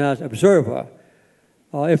recognized observer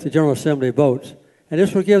if the General Assembly votes. And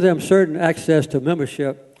this will give them certain access to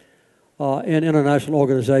membership in international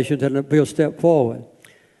organizations, and it'll be a step forward.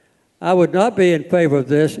 I would not be in favor of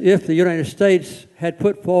this if the United States had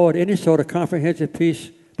put forward any sort of comprehensive peace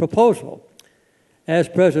proposal. As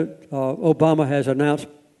President Obama has announced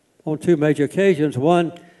on two major occasions,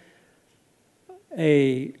 one,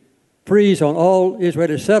 a freeze on all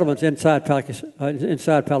Israeli settlements inside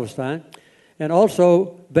Palestine, and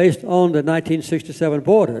also based on the 1967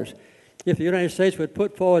 borders. If the United States would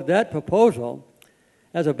put forward that proposal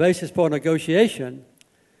as a basis for negotiation,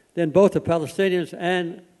 then both the Palestinians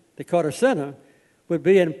and the Carter Center would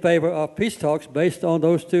be in favor of peace talks based on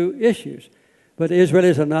those two issues. But the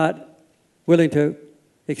Israelis are not willing to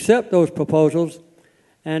accept those proposals,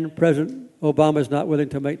 and President Obama is not willing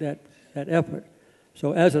to make that effort.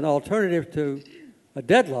 So as an alternative to a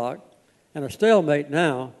deadlock and a stalemate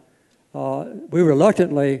now, we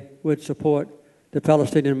reluctantly would support the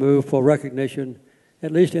Palestinian move for recognition,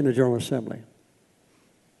 at least in the General Assembly.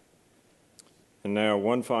 And now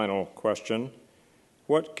one final question.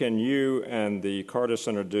 What can you and the Carter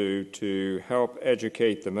Center do to help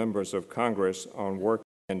educate the members of Congress on working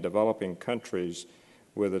in developing countries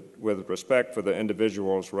with respect for the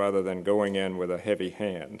individuals rather than going in with a heavy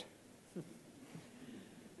hand?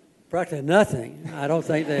 Practically nothing. I don't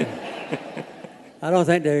think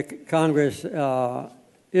the Congress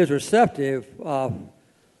is receptive of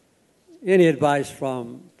any advice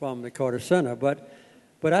from the Carter Center, but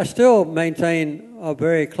I still maintain a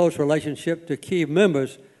very close relationship to key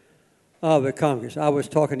members of the Congress. I was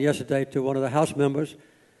talking yesterday to one of the House members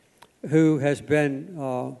who has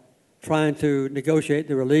been trying to negotiate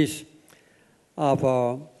the release of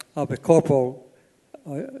a corporal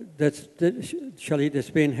that's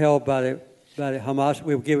being held by the Hamas.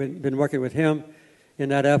 We've been working with him in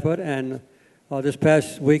that effort, and this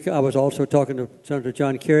past week I was also talking to Senator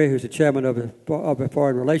John Kerry, who's the chairman of the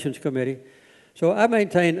Foreign Relations Committee. So I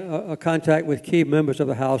maintain a contact with key members of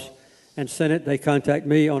the House and Senate. They contact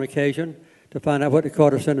me on occasion to find out what the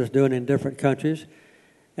Carter Center is doing in different countries.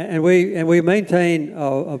 And we maintain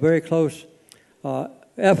a very close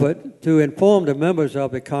effort to inform the members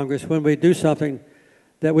of the Congress when we do something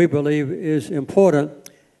that we believe is important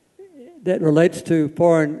that relates to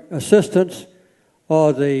foreign assistance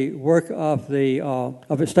or the work of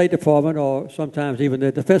the State Department or sometimes even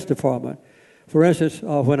the Defense Department. For instance,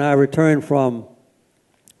 when I returned from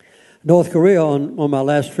North Korea on my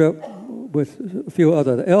last trip with a few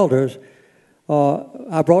other elders,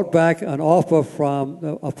 I brought back an offer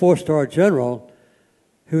from a four-star general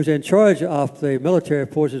who's in charge of the military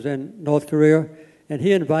forces in North Korea, and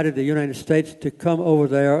he invited the United States to come over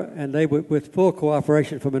there, and they, with full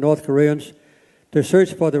cooperation from the North Koreans, to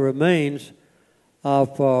search for the remains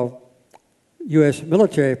of U.S.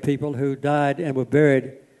 military people who died and were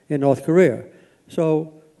buried in North Korea.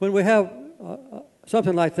 So when we have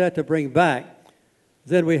something like that to bring back,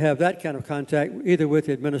 then we have that kind of contact either with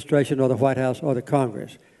the administration or the White House or the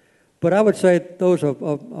Congress. But I would say those are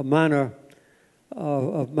of minor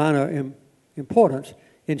importance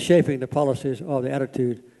in shaping the policies or the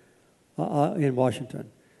attitude in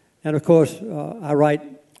Washington. And of course, I write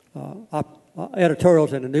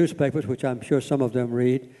editorials in the newspapers, which I'm sure some of them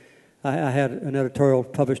read. I had an editorial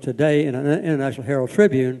published today in an International Herald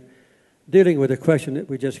Tribune dealing with the question that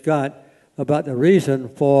we just got about the reason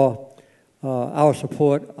for our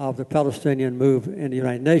support of the Palestinian move in the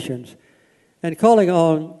United Nations, and calling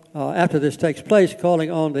on, after this takes place, calling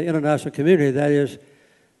on the international community, that is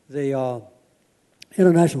the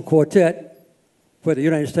International Quartet, where the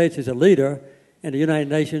United States is a leader, and the United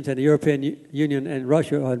Nations and the European Union and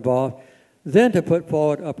Russia are involved, then to put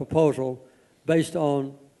forward a proposal based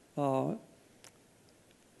on the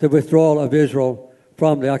withdrawal of Israel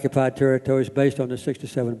from the occupied territories based on the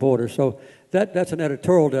 67 borders. So that's an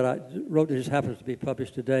editorial that I wrote that just happens to be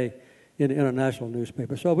published today in the international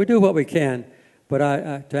newspaper. So we do what we can, but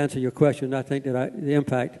to answer your question, I think that the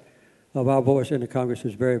impact of our voice in the Congress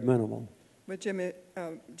is very minimal. But Jimmy,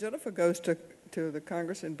 Jennifer goes to the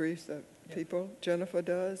Congress and briefs the people. Jennifer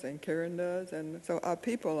does, and Karen does, and so our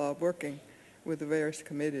people are working with the various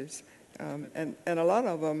committees, and a lot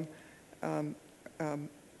of them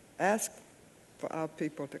ask for our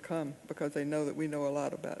people to come because they know that we know a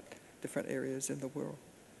lot about different areas in the world.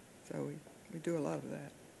 So we do a lot of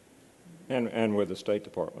that. And with the State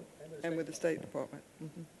Department. And with the State Department.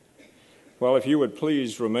 Mm-hmm. Well, if you would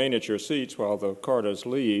please remain at your seats while the Carters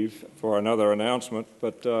leave for another announcement,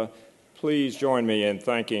 but please join me in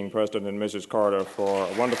thanking President and Mrs. Carter for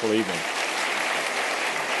a wonderful evening.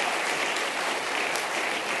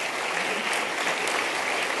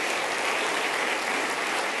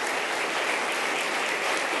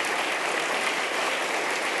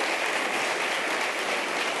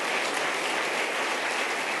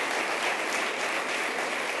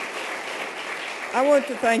 I want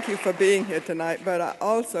to thank you for being here tonight, but I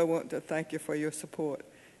also want to thank you for your support.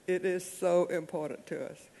 It is so important to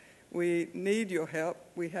us. We need your help.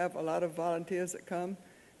 We have a lot of volunteers that come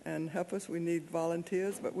and help us. We need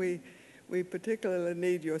volunteers, but we particularly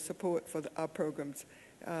need your support for our programs.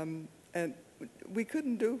 And we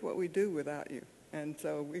couldn't do what we do without you. And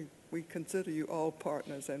so we consider you all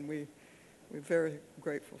partners, and we're very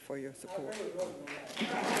grateful for your support.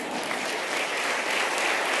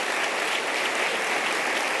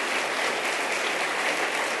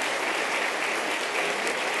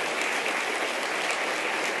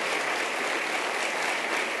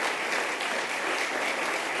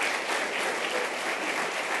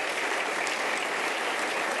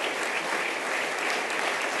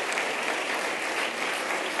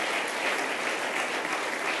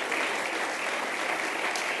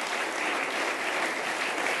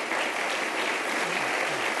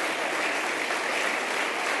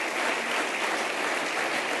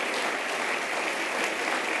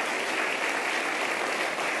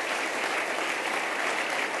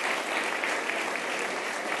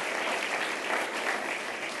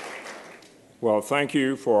 Well, thank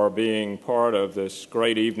you for being part of this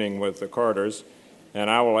great evening with the Carters, and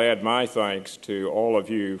I will add my thanks to all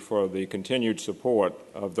of you for the continued support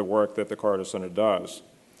of the work that the Carter Center does.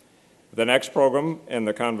 The next program in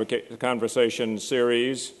the conversation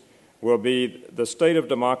series will be The State of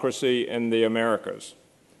Democracy in the Americas,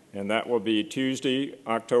 and that will be Tuesday,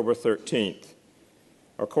 October 13th.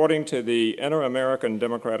 According to the Inter-American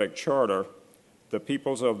Democratic Charter, the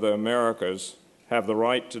peoples of the Americas have the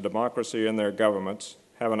right to democracy in their governments,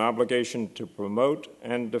 have an obligation to promote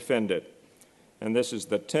and defend it. And this is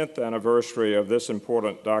the 10th anniversary of this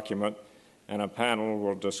important document, and a panel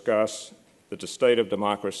will discuss the state of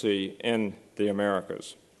democracy in the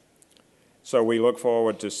Americas. So we look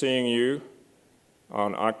forward to seeing you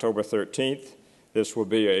on October 13th. This will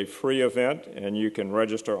be a free event, and you can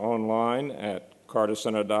register online at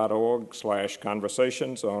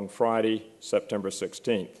cartercenter.org/conversations on Friday, September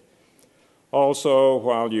 16th. Also,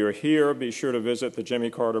 while you're here, be sure to visit the Jimmy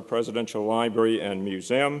Carter Presidential Library and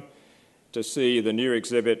Museum to see the new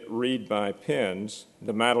exhibit, Read by Pens,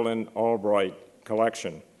 the Madeleine Albright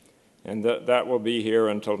Collection. And that will be here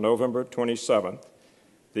until November 27th.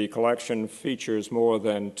 The collection features more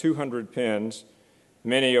than 200 pens,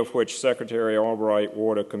 many of which Secretary Albright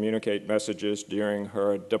wore to communicate messages during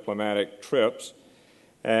her diplomatic trips,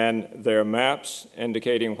 and their maps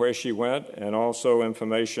indicating where she went, and also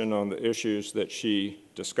information on the issues that she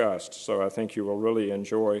discussed. So I think you will really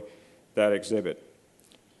enjoy that exhibit.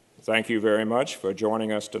 Thank you very much for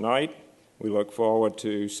joining us tonight. We look forward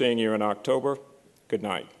to seeing you in October. Good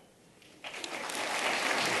night.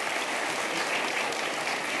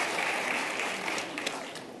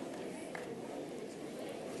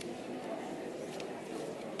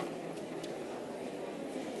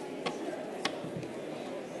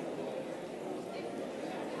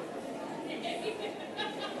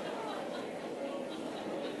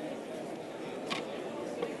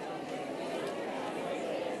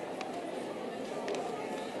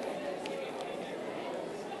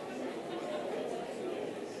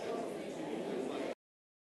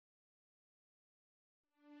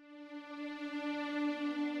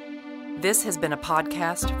 This has been a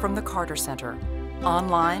podcast from the Carter Center,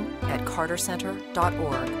 online at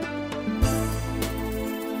cartercenter.org.